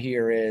outcome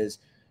here is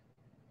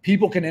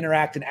people can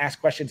interact and ask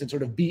questions and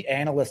sort of be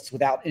analysts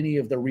without any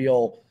of the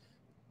real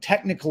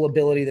technical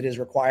ability that is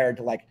required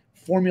to like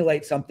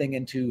formulate something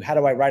into how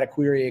do I write a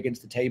query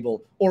against the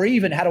table, or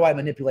even how do I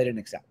manipulate it in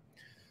Excel.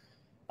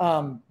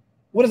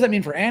 What does that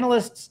mean for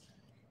analysts?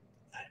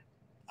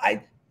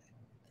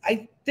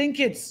 I think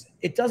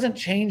it doesn't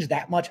change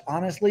that much,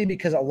 honestly,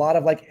 because a lot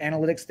of like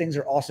analytics things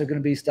are also going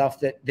to be stuff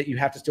that you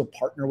have to still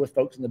partner with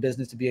folks in the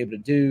business to be able to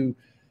do.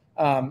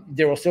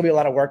 There will still be a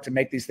lot of work to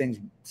make these things,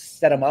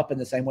 set them up in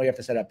the same way you have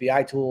to set up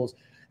BI tools.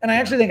 And I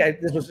actually think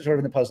this was sort of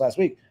in the post last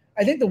week.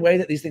 I think the way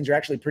that these things are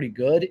actually pretty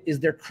good is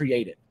they're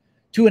creative.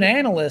 To an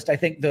analyst, I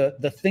think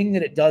the thing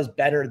that it does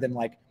better than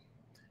like,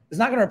 it's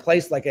not going to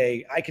replace like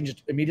I can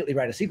just immediately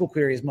write a SQL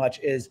query as much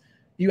as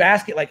you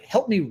ask it like,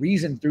 help me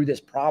reason through this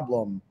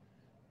problem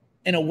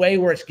in a way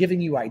where it's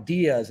giving you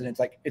ideas and it's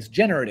like, it's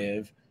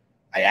generative.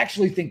 I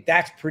actually think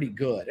that's pretty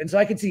good. And so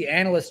I could see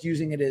analysts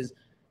using it as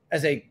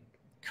a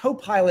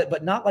co-pilot,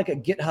 but not like a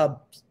GitHub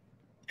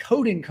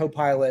coding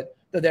co-pilot,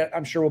 though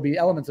I'm sure will be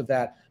elements of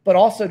that, but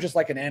also just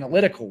like an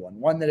analytical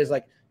one that is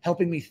like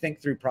helping me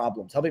think through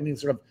problems, helping me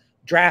sort of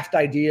draft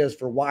ideas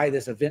for why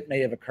this event may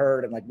have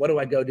occurred and like, what do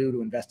I go do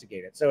to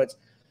investigate it? So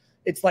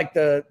it's like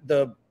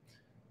the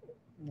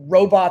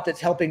robot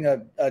that's helping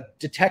a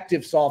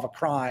detective solve a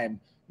crime,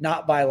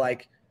 not by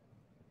like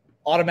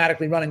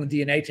automatically running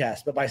the DNA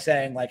test, but by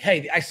saying like,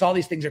 hey, I saw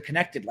these things are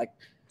connected. Like,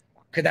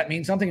 could that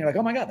mean something? You're like,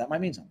 oh my God, that might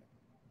mean something.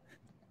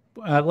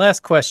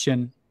 Last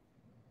question.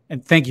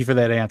 And thank you for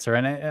that answer.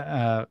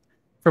 And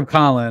from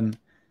Colin,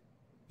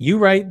 you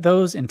write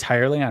those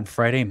entirely on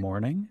Friday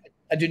morning?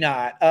 I do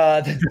not.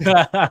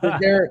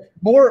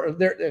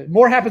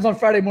 More happens on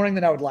Friday morning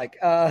than I would like.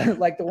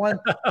 Like the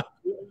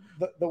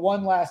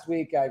one last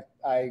week,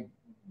 I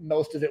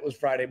most of it was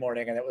Friday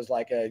morning, and it was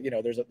like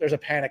there's a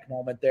panic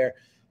moment there.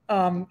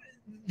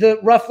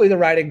 Roughly the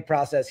writing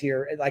process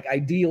here, like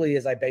ideally,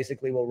 is I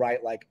basically will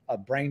write like a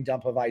brain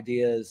dump of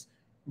ideas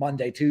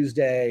Monday,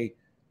 Tuesday.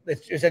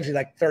 It's essentially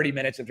like 30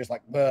 minutes of just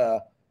like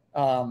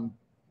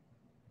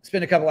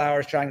spend a couple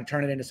hours trying to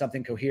turn it into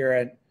something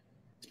coherent.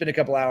 Spend a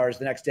couple hours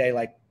the next day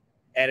like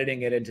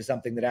editing it into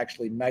something that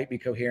actually might be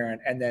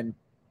coherent, and then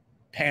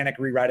panic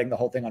rewriting the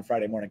whole thing on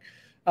Friday morning.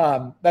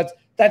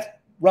 That's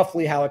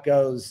roughly how it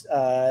goes,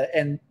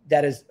 and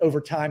that has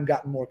over time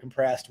gotten more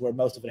compressed, where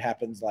most of it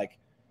happens like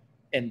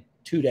in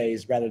 2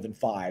 days rather than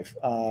 5.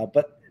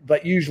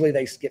 But usually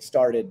they get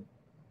started.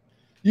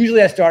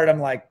 Usually I start them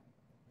like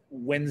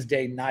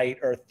Wednesday night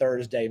or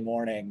Thursday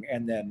morning,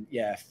 and then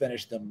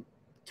finish them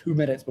 2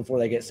 minutes before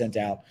they get sent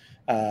out,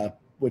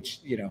 which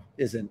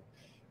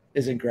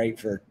isn't great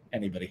for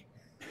anybody.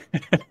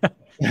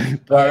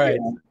 But, all right,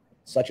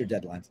 such are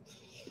deadlines.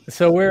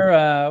 So we're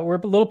a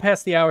little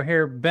past the hour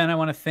here. Ben, I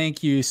want to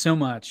thank you so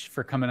much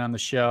for coming on the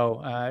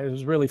show. It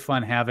was really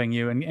fun having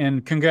you,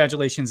 and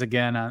congratulations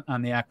again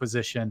on the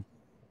acquisition.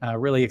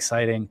 Really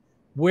exciting.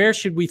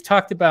 We've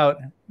talked about,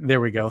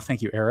 there we go.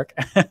 Thank you, Eric.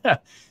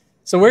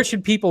 So where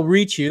should people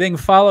reach you? They can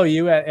follow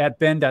you at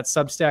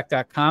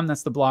ben.substack.com.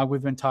 That's the blog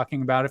we've been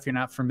talking about. If you're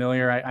not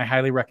familiar, I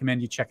highly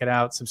recommend you check it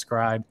out,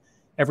 subscribe.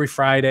 Every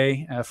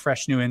Friday,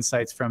 fresh new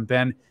insights from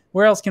Ben.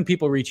 Where else can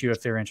people reach you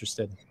if they're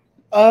interested?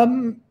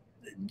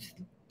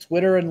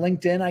 Twitter and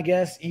LinkedIn, I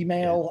guess.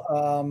 Email.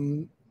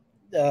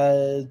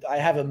 I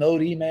have a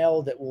Mode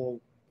email that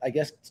will, I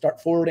guess,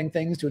 start forwarding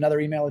things to another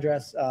email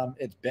address.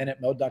 It's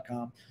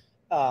ben@mode.com.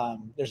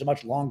 There's a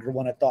much longer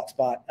one at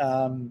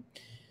Thoughtspot.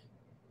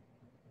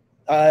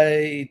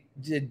 I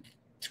did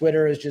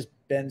Twitter is just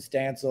Ben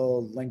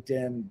Stancil.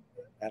 LinkedIn,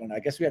 I don't know. I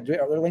guess we have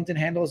other LinkedIn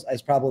handles.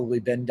 It's probably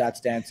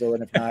Ben.Stancil.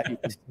 And if not, you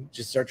can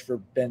just search for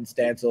Ben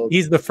Stancil.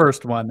 He's the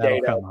first one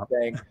that'll come up.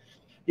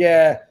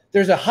 Yeah.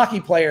 There's a hockey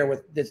player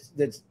with this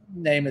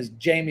name is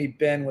Jamie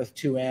Ben with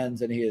 2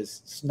 N's, and he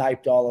has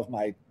sniped all of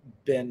my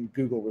bin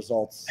Google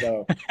results.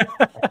 So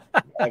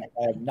I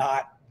am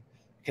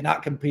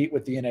cannot compete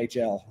with the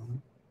NHL.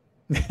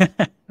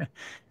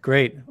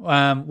 Great.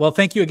 Well,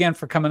 thank you again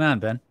for coming on,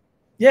 Ben.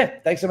 Yeah,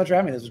 thanks so much for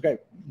having me. This was great.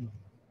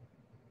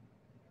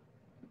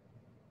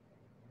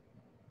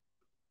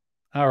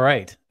 All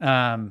right.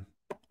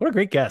 What a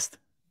great guest.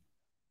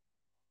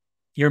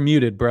 You're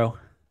muted, bro.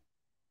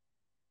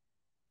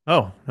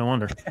 Oh, no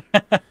wonder.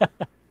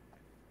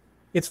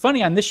 It's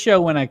funny on this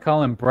show when I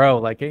call him bro,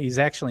 like he's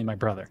actually my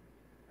brother.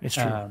 It's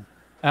true.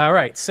 All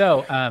right.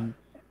 So,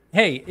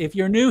 hey, if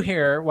you're new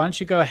here, why don't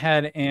you go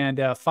ahead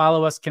and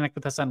follow us, connect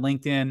with us on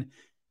LinkedIn.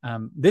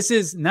 This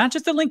is not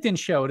just a LinkedIn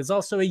show. It is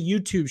also a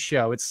YouTube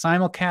show. It's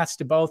simulcast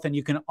to both, and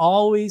you can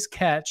always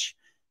catch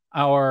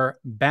our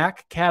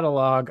back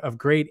catalog of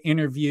great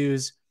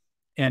interviews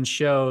and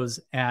shows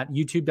at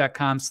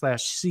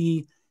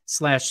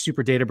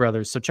youtube.com/C/Super Data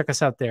Brothers. So check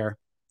us out there.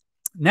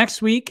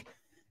 Next week,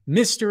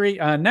 next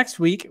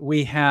week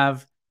we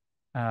have,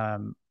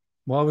 well,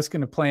 I was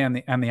going to play on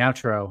the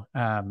outro.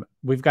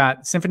 We've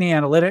got Symphony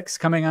Analytics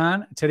coming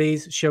on.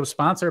 Today's show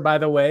sponsor, by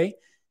the way.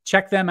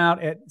 Check them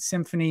out at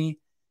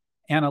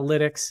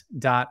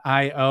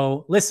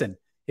symphonyanalytics.io. Listen,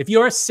 if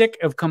you're sick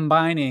of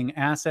combining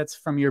assets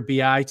from your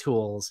BI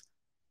tools,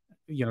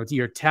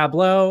 your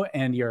Tableau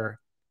and your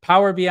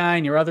Power BI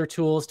and your other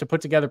tools to put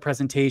together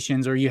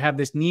presentations, or you have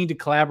this need to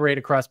collaborate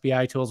across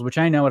BI tools, which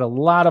I know at a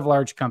lot of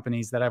large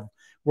companies that I've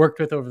worked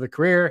with over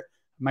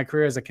my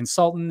career as a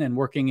consultant and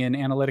working in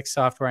analytics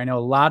software, I know a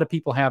lot of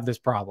people have this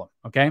problem.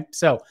 Okay.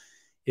 So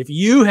if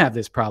you have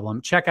this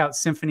problem, check out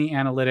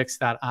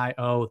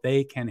symphonyanalytics.io.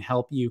 They can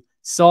help you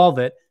solve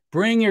it.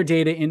 Bring your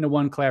data into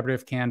one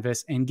collaborative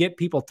canvas and get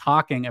people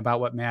talking about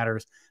what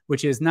matters,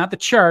 which is not the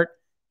chart,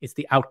 it's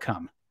the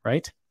outcome,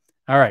 right?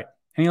 All right.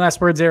 Any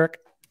last words, Eric?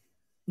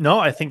 No,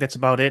 I think that's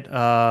about it.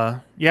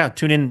 Yeah,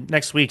 tune in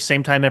next week,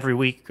 same time every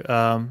week.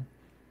 When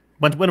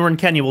we're in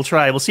Kenya, we'll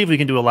see if we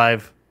can do a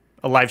live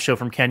show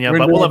from Kenya.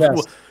 But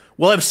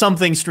we'll have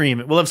something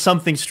streaming. We'll have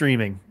something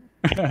streaming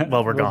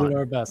while we're gone. We'll do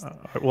our best.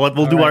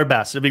 We'll do our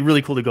best. It'd be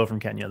really cool to go from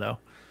Kenya, though.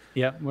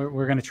 Yeah,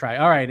 we're going to try.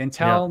 All right.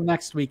 Until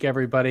next week,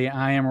 everybody,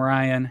 I am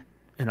Ryan.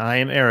 And I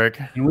am Eric.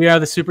 And we are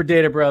the Super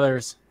Data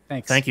Brothers.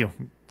 Thanks. Thank you.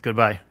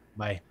 Goodbye.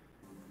 Bye.